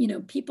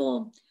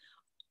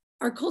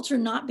 our culture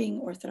not being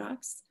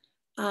Orthodox,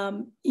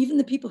 even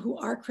the people who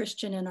are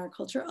Christian in our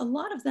culture, a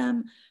lot of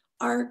them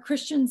are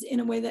Christians in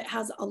a way that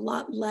has a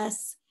lot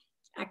less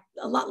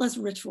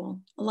ritual,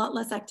 a lot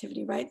less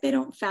activity, right? They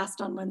don't fast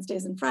on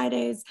Wednesdays and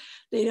Fridays.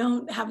 They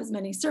don't have as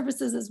many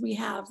services as we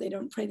have. They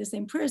don't pray the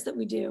same prayers that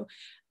we do.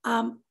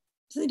 So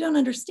they don't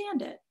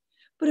understand it.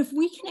 But if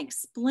we can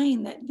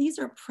explain that these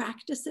are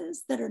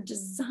practices that are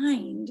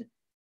designed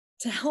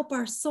to help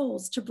our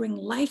souls, to bring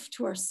life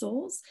to our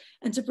souls,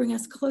 and to bring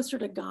us closer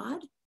to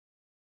God,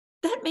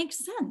 that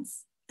makes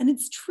sense. And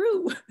it's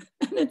true.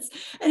 and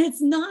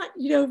it's not,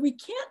 we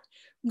can't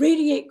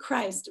radiate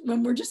Christ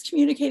when we're just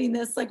communicating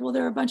this like, well,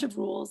 there are a bunch of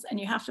rules and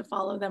you have to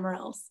follow them or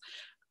else.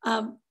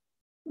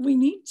 We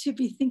need to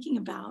be thinking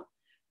about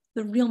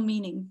the real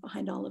meaning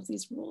behind all of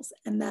these rules,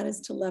 and that is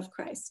to love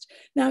Christ.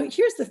 Now,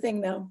 here's the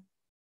thing though.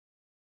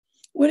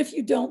 What if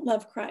you don't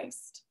love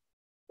Christ?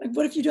 Like,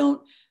 what if you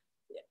don't,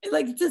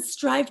 to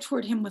strive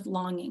toward him with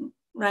longing,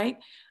 right?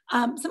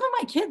 Some of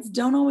my kids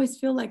don't always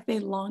feel like they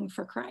long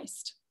for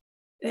Christ.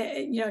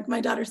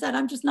 My daughter said,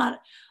 I'm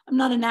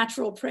not a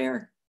natural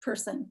prayer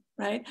person,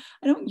 right?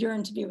 I don't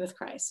yearn to be with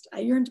Christ. I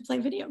yearn to play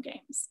video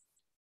games.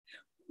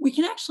 We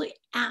can actually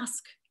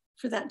ask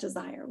for that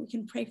desire. We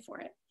can pray for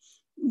it.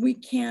 We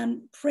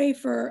can pray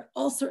for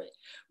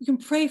we can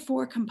pray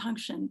for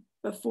compunction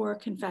before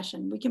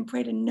confession. We can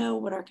pray to know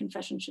what our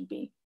confession should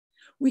be.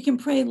 We can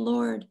pray,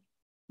 Lord,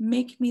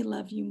 make me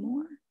love you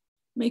more.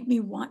 Make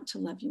me want to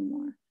love you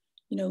more.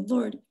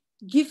 Lord,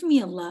 give me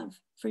a love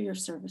for your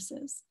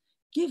services.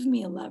 Give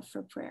me a love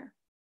for prayer.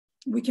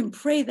 We can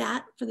pray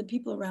that for the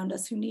people around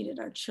us who need it,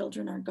 our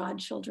children, our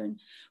godchildren.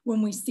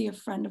 When we see a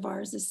friend of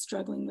ours is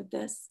struggling with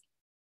this,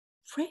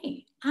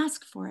 pray,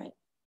 ask for it.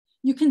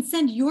 You can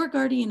send your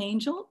guardian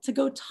angel to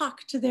go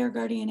talk to their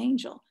guardian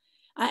angel.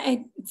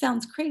 It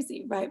sounds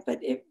crazy, right? But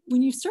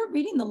when you start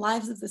reading the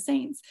lives of the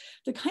saints,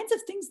 the kinds of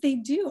things they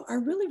do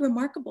are really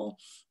remarkable.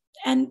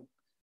 And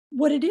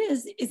what it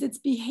is it's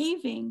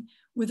behaving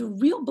with a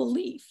real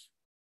belief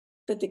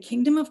that the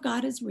kingdom of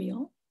God is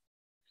real,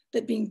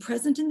 that being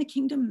present in the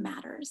kingdom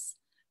matters,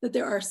 that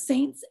there are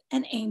saints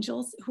and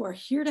angels who are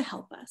here to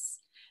help us.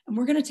 And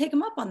we're going to take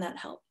them up on that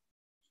help.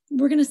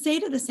 We're going to say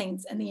to the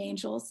saints and the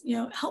angels, you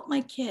know, help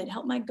my kid,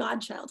 help my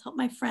godchild, help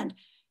my friend,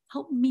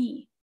 help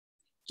me.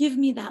 Give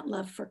me that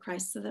love for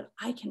Christ so that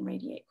I can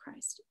radiate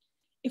Christ.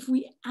 If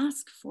we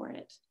ask for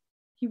it,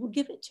 he will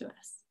give it to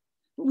us.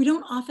 But we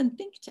don't often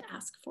think to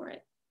ask for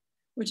it,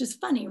 which is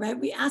funny, right?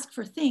 We ask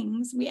for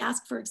things, we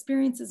ask for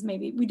experiences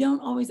maybe. We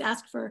don't always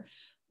ask for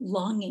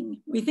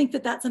longing. We think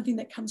that that's something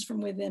that comes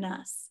from within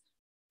us.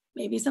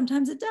 Maybe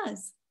sometimes it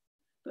does,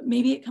 but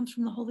maybe it comes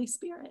from the Holy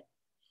Spirit.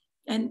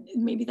 And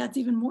maybe that's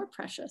even more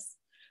precious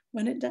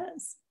when it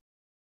does.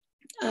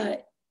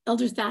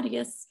 Elder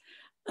Thaddeus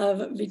of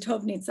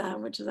Vitovnica,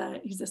 which is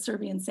he's a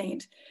Serbian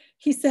saint,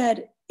 he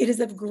said, "It is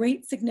of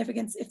great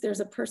significance if there's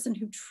a person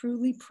who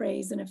truly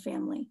prays in a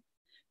family.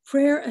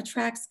 Prayer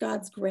attracts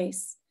God's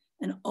grace,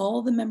 and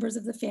all the members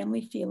of the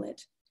family feel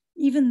it,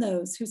 even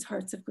those whose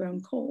hearts have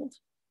grown cold.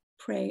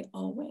 Pray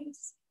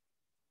always."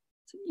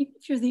 So even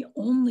if you're the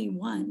only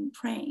one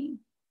praying,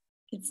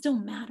 it still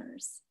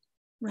matters,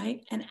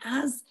 right? And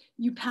as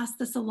you pass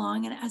this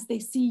along and as they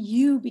see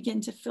you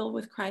begin to fill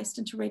with Christ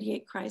and to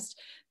radiate Christ,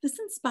 this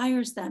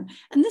inspires them.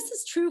 And this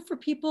is true for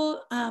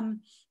people,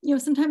 you know,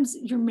 sometimes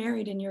you're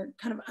married and you're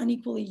kind of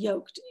unequally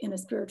yoked in a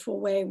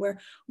spiritual way where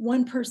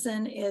one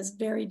person is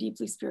very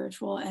deeply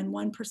spiritual and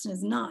one person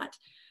is not.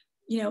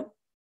 You know,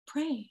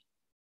 pray,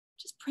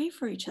 just pray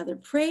for each other.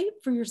 Pray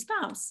for your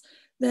spouse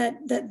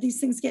that these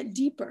things get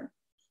deeper.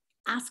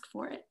 Ask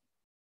for it.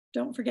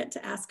 Don't forget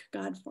to ask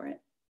God for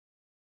it.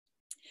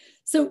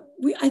 So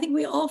I think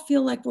we all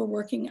feel like we're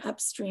working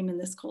upstream in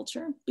this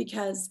culture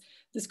because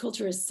this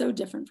culture is so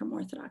different from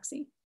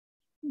Orthodoxy.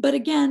 But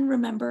again,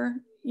 remember,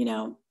 you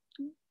know,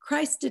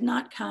 Christ did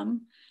not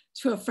come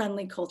to a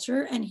friendly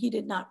culture and he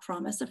did not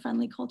promise a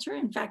friendly culture.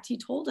 In fact, he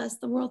told us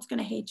the world's going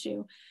to hate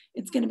you.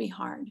 It's going to be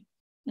hard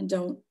and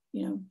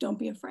don't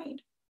be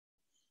afraid.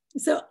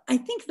 So I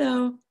think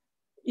though,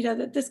 you know,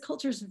 that this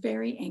culture is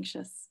very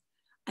anxious.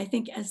 I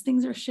think as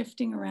things are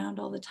shifting around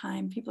all the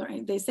time,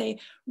 they say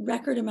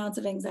record amounts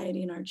of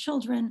anxiety in our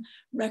children,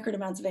 record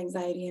amounts of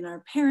anxiety in our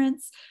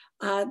parents.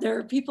 There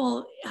are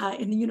people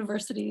in the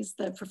universities,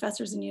 the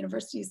professors in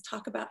universities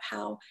talk about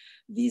how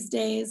these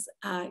days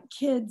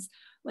kids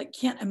like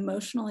can't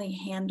emotionally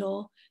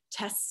handle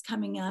tests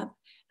coming up.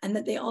 And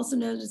that they also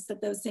notice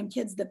that those same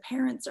kids, the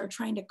parents are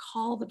trying to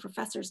call the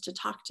professors to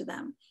talk to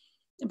them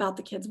about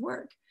the kids'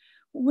 work.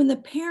 When the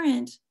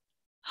parent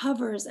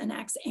hovers and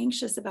acts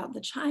anxious about the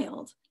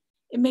child,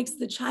 it makes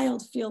the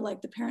child feel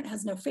like the parent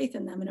has no faith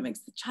in them and it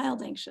makes the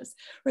child anxious,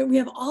 right? We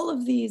have all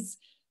of these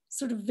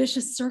sort of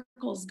vicious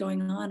circles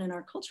going on in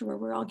our culture where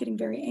we're all getting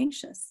very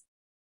anxious.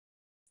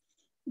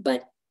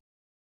 But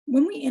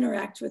when we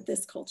interact with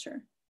this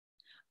culture,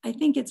 I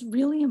think it's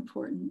really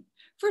important,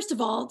 first of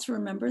all, to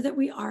remember that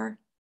we are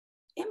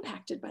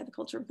impacted by the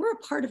culture. We're a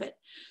part of it.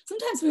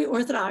 Sometimes we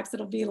Orthodox,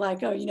 it'll be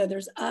like, oh, you know,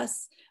 there's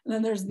us and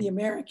then there's the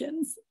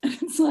Americans. And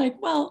it's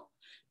like, well,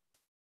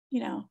 you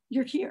know,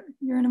 you're here,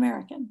 you're an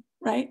American,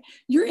 right?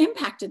 You're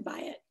impacted by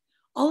it.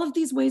 All of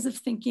these ways of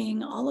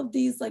thinking, all of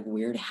these like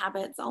weird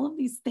habits, all of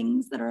these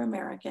things that are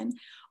American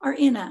are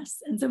in us.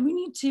 And so we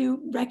need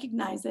to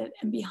recognize it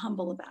and be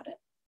humble about it.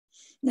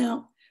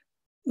 Now,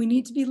 we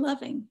need to be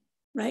loving,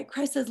 right?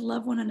 Christ says,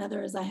 love one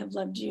another as I have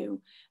loved you,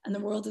 and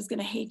the world is going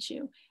to hate you.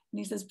 And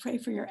he says, pray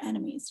for your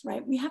enemies,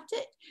 right? We have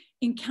to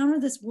encounter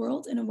this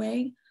world in a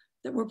way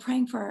that we're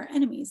praying for our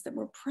enemies, that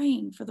we're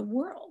praying for the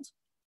world.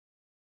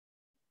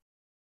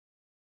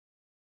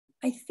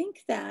 I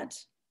think that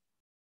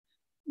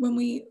when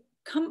we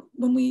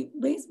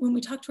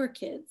talk to our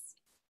kids,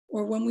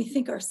 or when we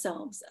think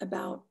ourselves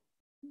about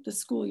the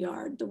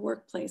schoolyard, the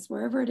workplace,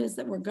 wherever it is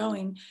that we're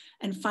going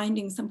and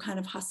finding some kind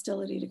of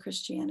hostility to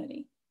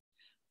Christianity,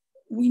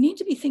 we need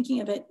to be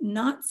thinking of it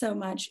not so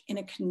much in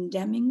a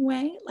condemning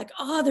way, like,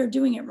 oh, they're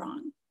doing it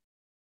wrong.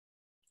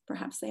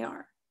 Perhaps they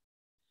are.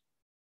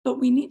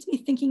 But we need to be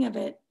thinking of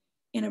it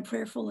in a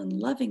prayerful and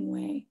loving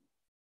way,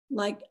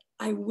 like,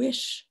 I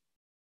wish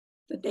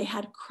that they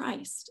had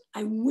Christ.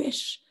 I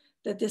wish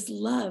that this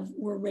love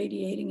were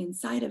radiating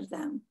inside of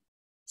them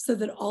so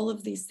that all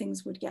of these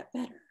things would get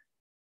better,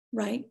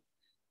 right?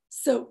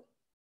 So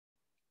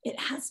it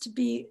has to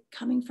be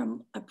coming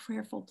from a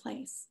prayerful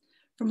place,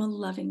 from a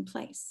loving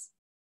place.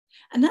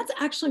 And that's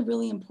actually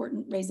really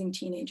important raising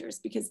teenagers,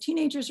 because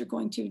teenagers are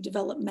going to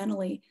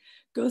developmentally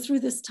go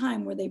through this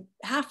time where they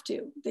have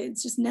to,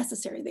 it's just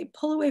necessary. They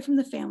pull away from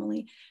the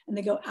family and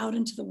they go out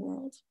into the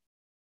world.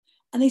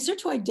 And they start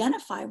to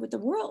identify with the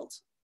world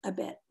a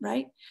bit,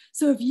 right?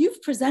 So if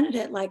you've presented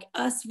it like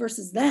us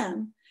versus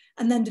them,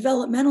 and then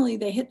developmentally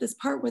they hit this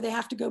part where they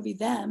have to go be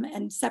them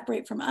and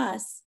separate from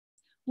us,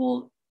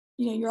 well,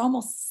 you know, you're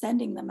almost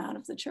sending them out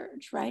of the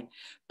church, right?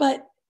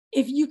 But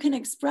if you can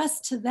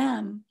express to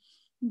them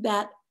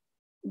that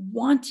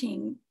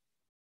wanting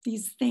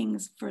these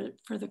things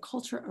for the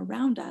culture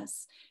around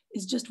us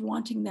is just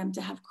wanting them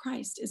to have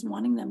Christ, is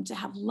wanting them to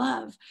have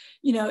love.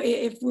 You know,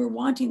 if we're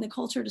wanting the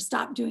culture to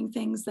stop doing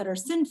things that are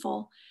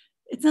sinful,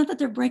 it's not that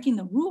they're breaking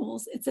the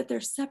rules, it's that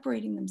they're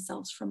separating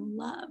themselves from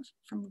love,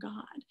 from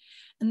God.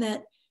 And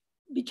that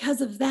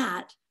because of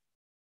that,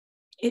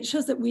 it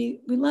shows that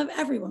we love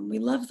everyone, we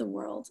love the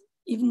world,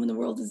 even when the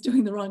world is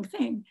doing the wrong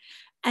thing.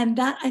 And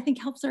that, I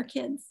think, helps our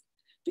kids,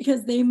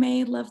 because they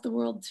may love the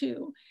world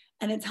too.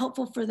 And it's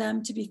helpful for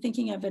them to be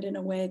thinking of it in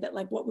a way that,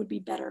 like, what would be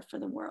better for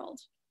the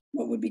world?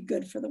 What would be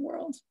good for the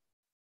world?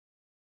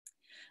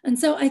 And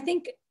so I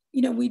think,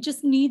 you know, we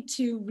just need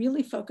to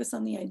really focus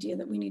on the idea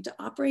that we need to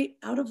operate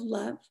out of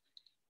love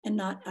and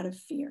not out of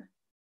fear.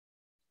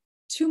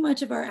 Too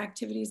much of our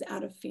activities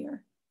out of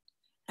fear.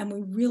 And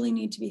we really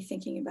need to be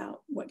thinking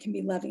about what can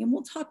be loving. And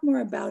we'll talk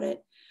more about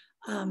it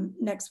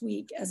next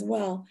week as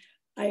well.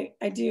 I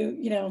do,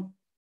 you know,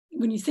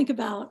 when you think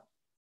about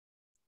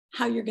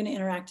how you're going to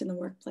interact in the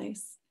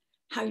workplace,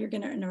 how you're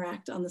going to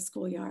interact on the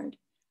schoolyard,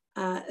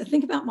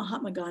 think about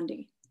Mahatma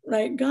Gandhi,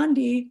 right?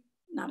 Gandhi,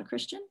 not a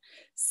Christian,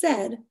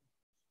 said,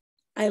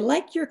 "I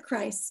like your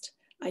Christ.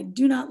 I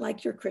do not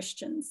like your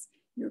Christians.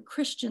 Your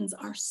Christians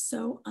are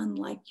so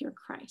unlike your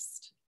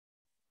Christ,"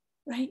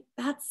 right?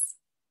 That's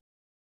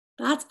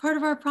part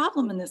of our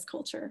problem in this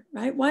culture,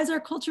 right? Why is our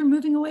culture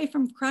moving away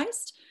from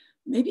Christ?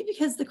 Maybe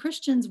because the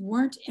Christians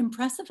weren't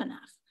impressive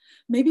enough.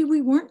 Maybe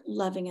we weren't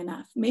loving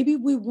enough. Maybe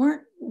we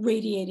weren't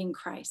radiating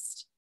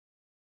Christ.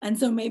 And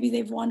so maybe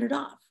they've wandered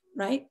off,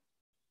 right?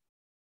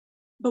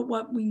 But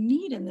what we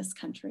need in this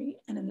country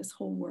and in this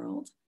whole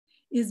world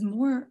is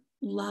more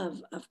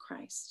love of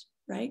Christ,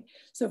 right?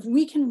 So if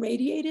we can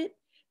radiate it,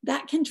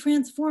 that can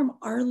transform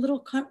our little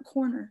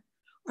corner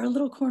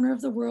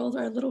of the world,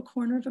 our little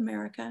corner of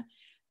America.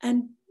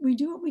 And we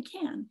do what we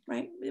can,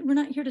 right? We're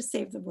not here to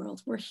save the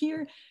world. We're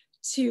here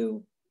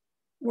to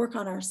work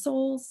on our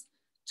souls,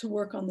 to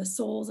work on the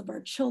souls of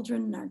our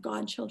children and our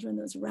godchildren,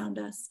 those around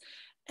us.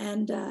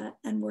 And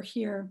we're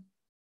here,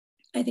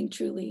 I think,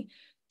 truly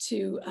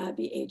to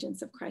be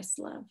agents of Christ's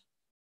love.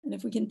 And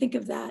if we can think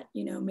of that,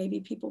 you know, maybe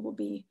people will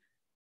be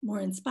more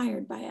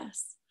inspired by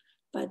us.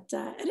 But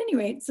at any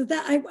rate, so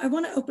that I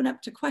want to open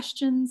up to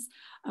questions.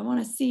 I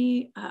want to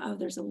see, oh,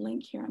 there's a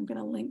link here. I'm going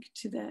to link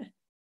to the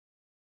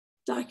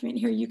document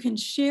here. You can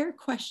share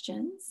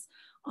questions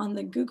on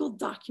the Google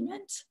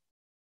document.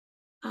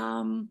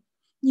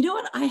 You know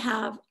what I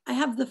have? I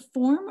have the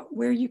form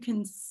where you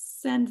can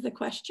send the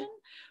question,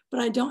 but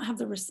I don't have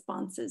the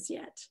responses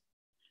yet.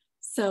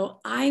 So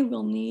I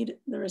will need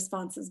the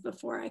responses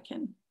before I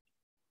can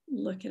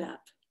look it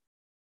up.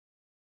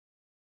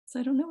 So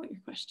I don't know what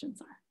your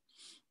questions are.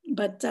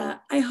 But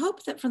I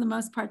hope that for the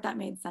most part that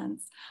made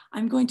sense.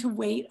 I'm going to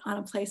wait on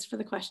a place for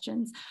the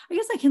questions. I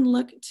guess I can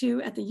look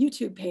too at the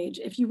YouTube page.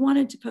 If you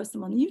wanted to post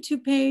them on the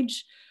YouTube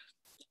page,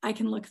 I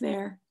can look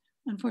there.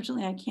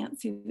 Unfortunately, I can't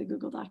see the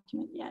Google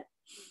document yet.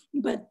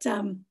 But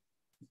I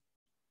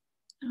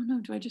don't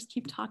know, do I just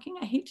keep talking?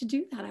 I hate to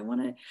do that. I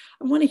want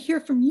to hear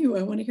from you.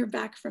 I want to hear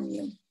back from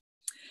you.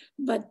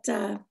 But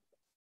I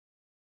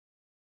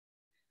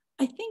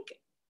think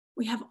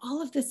we have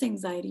all of this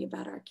anxiety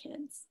about our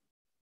kids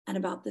and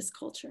about this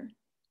culture.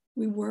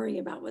 We worry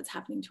about what's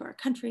happening to our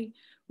country.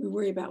 We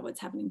worry about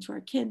what's happening to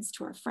our kids,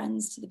 to our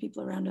friends, to the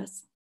people around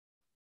us.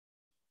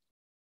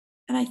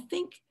 And I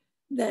think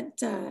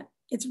that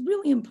it's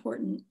really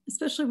important,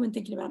 especially when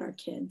thinking about our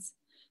kids,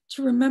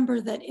 to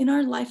remember that in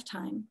our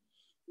lifetime,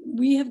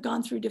 we have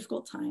gone through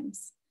difficult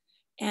times.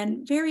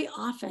 And very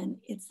often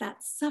it's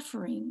that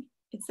suffering,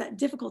 it's that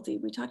difficulty.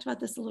 We talked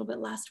about this a little bit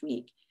last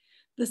week.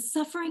 The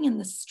suffering and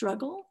the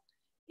struggle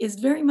is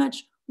very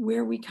much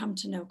where we come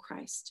to know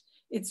Christ.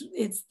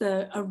 It's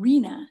the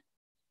arena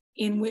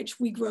in which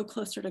we grow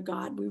closer to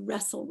God, we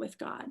wrestle with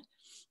God.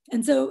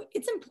 And so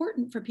it's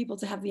important for people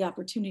to have the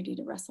opportunity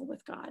to wrestle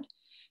with God.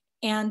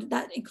 And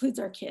that includes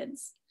our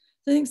kids.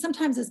 So I think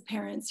sometimes as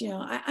parents, you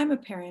know, I'm a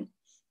parent,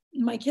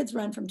 my kids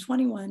run from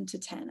 21 to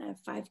 10, I have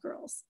 5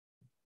 girls.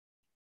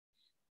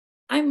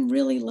 I'm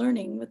really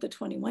learning with the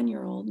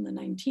 21-year-old and the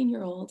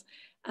 19-year-old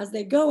as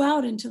they go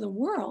out into the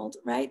world,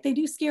 right? They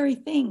do scary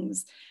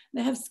things.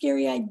 They have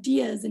scary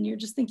ideas and you're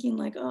just thinking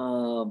like,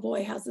 oh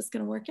boy, how's this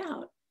gonna work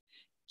out?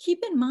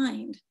 Keep in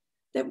mind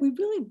that we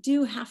really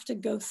do have to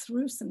go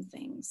through some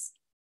things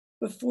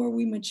before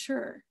we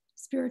mature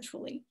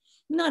spiritually.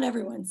 Not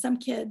everyone, some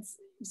kids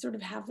sort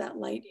of have that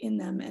light in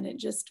them and it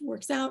just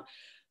works out.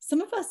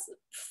 Some of us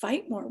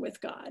fight more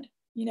with God,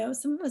 you know,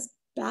 some of us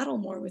battle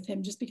more with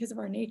him just because of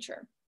our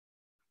nature.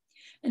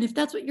 And if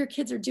that's what your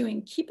kids are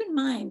doing, keep in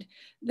mind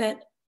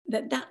that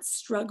that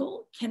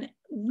struggle can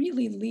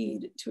really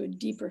lead to a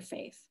deeper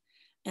faith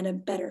and a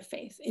better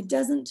faith.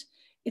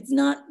 It's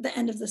not the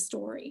end of the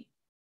story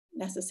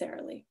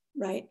necessarily,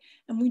 right?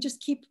 And we just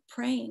keep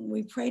praying.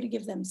 We pray to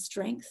give them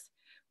strength.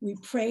 We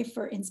pray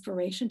for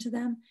inspiration to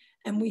them.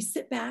 And we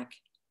sit back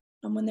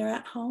and when they're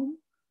at home,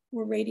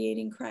 we're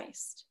radiating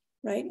Christ,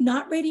 right?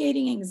 Not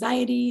radiating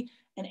anxiety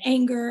and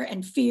anger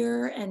and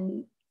fear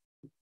and,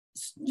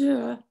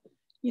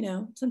 you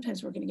know,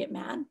 sometimes we're going to get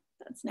mad.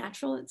 That's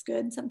natural, it's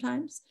good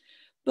sometimes.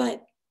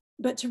 But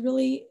to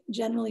really,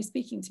 generally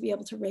speaking, to be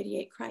able to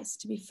radiate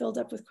Christ, to be filled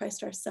up with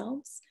Christ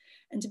ourselves,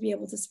 and to be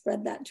able to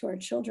spread that to our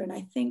children,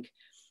 I think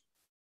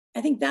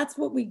that's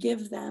what we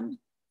give them.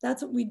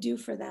 That's what we do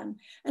for them.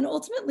 And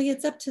ultimately,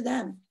 it's up to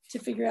them to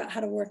figure out how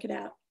to work it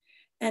out.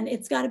 And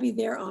it's got to be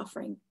their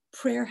offering.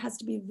 Prayer has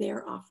to be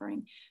their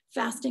offering.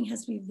 Fasting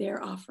has to be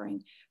their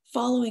offering.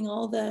 Following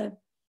all the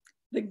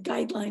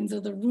guidelines or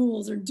the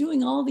rules, or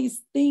doing all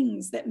these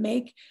things that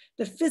make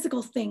the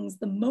physical things,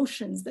 the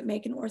motions that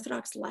make an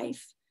Orthodox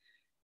life,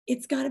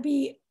 it's got to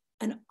be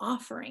an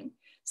offering.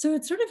 So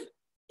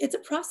it's a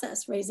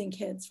process raising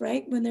kids,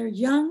 right? When they're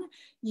young,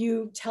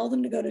 you tell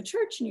them to go to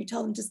church and you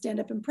tell them to stand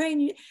up and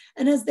pray.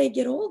 And as they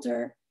get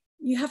older,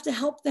 you have to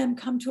help them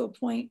come to a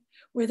point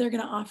where they're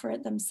going to offer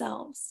it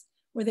themselves,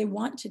 where they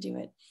want to do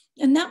it.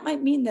 And that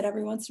might mean that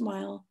every once in a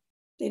while,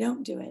 they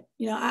don't do it.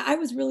 You know, I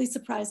was really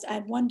surprised. I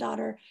had one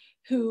daughter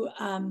who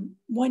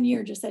 1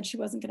 year just said she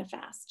wasn't going to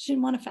fast. She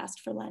didn't want to fast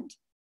for Lent.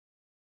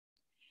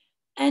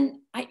 And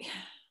I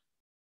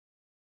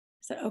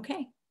said,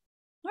 okay,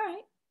 all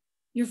right,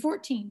 you're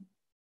 14.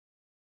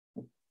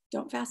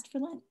 Don't fast for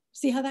Lent.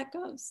 See how that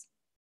goes.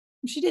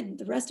 She didn't.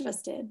 The rest of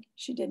us did.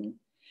 She didn't.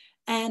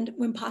 And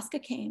when Pascha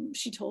came,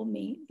 she told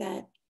me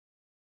that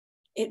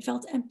it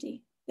felt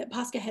empty, that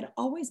Pascha had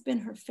always been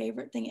her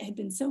favorite thing. It had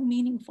been so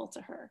meaningful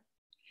to her.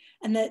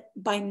 And that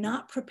by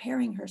not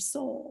preparing her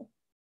soul,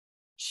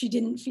 she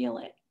didn't feel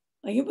it.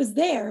 Like, it was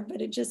there,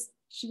 but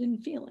she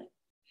didn't feel it.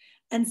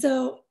 And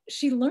so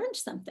she learned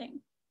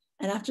something.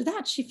 And after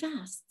that, she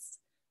fasts.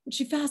 But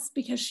she fasts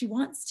because she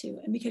wants to,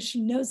 and because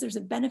she knows there's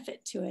a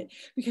benefit to it,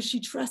 because she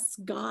trusts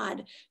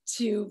God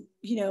to,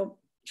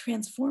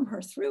 transform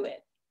her through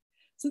it.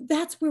 So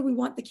that's where we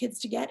want the kids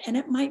to get. And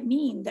it might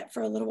mean that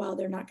for a little while,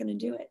 they're not going to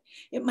do it.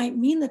 It might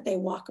mean that they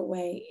walk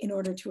away in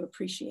order to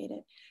appreciate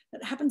it.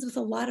 That happens with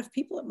a lot of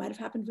people. It might have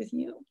happened with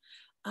you.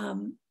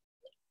 And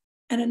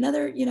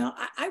another,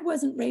 I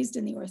wasn't raised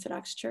in the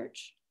Orthodox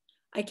Church.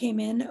 I came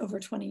in over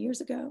 20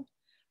 years ago.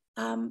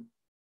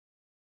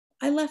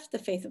 I left the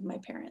faith of my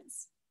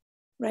parents,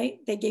 right?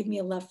 They gave me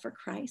a love for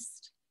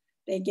Christ.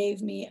 They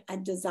gave me a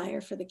desire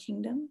for the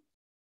kingdom.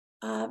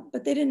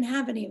 But they didn't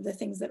have any of the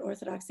things that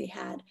Orthodoxy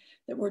had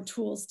that were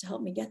tools to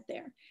help me get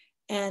there.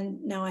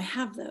 And now I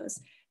have those.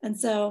 And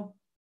so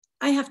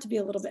I have to be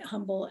a little bit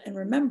humble and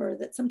remember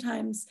that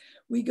sometimes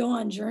we go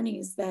on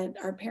journeys that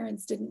our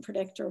parents didn't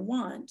predict or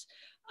want.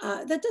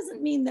 That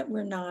doesn't mean that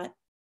we're not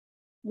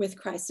with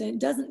Christ. And it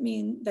doesn't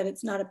mean that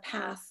it's not a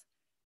path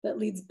that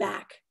leads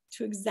back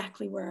to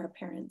exactly where our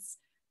parents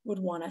would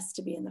want us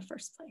to be in the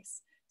first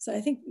place. So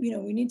I think, we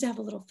need to have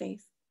a little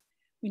faith.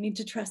 We need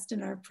to trust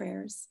in our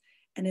prayers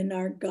and in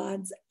our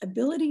God's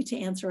ability to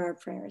answer our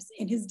prayers,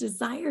 in his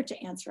desire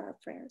to answer our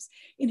prayers,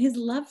 in his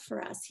love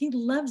for us. He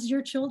loves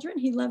your children.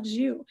 He loves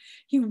you.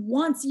 He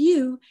wants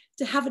you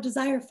to have a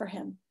desire for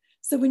him.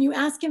 So when you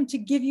ask him to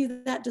give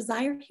you that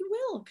desire, he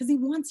will, because he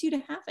wants you to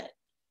have it,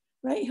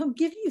 right? He'll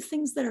give you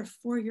things that are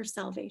for your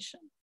salvation.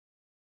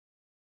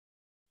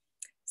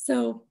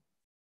 So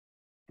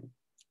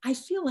I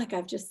feel like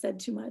I've just said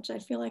too much. I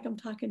feel like I'm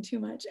talking too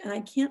much and I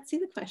can't see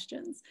the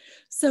questions.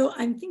 So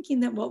I'm thinking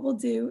that what we'll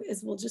do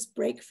is we'll just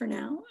break for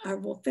now, or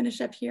we'll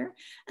finish up here.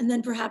 And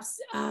then perhaps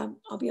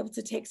I'll be able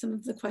to take some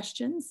of the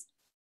questions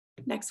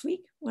next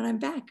week when I'm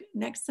back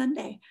next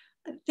Sunday.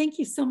 Thank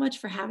you so much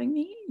for having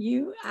me.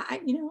 I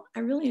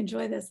really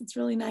enjoy this. It's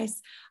really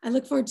nice. I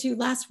look forward to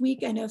last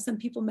week. I know some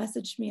people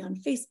messaged me on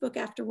Facebook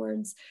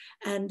afterwards,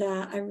 and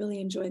I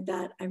really enjoyed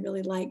that. I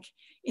really like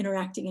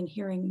interacting and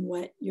hearing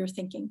what you're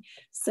thinking.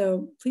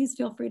 So please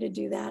feel free to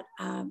do that.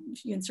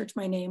 You can search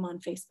my name on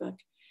Facebook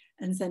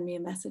and send me a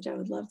message. I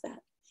would love that.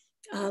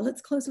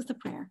 Let's close with a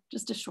prayer,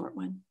 just a short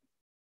one.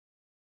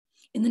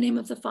 In the name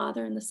of the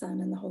Father, and the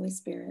Son, and the Holy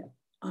Spirit.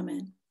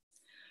 Amen.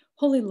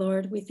 Holy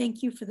Lord, we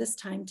thank you for this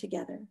time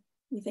together.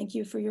 We thank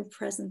you for your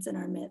presence in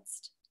our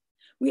midst.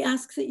 We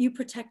ask that you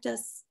protect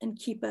us and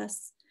keep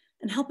us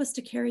and help us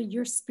to carry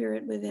your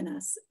spirit within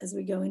us as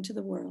we go into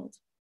the world.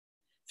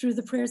 Through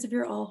the prayers of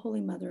your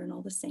all-holy mother and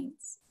all the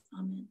saints.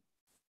 Amen.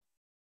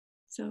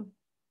 So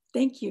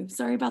thank you.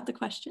 Sorry about the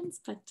questions,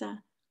 but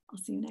I'll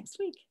see you next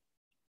week.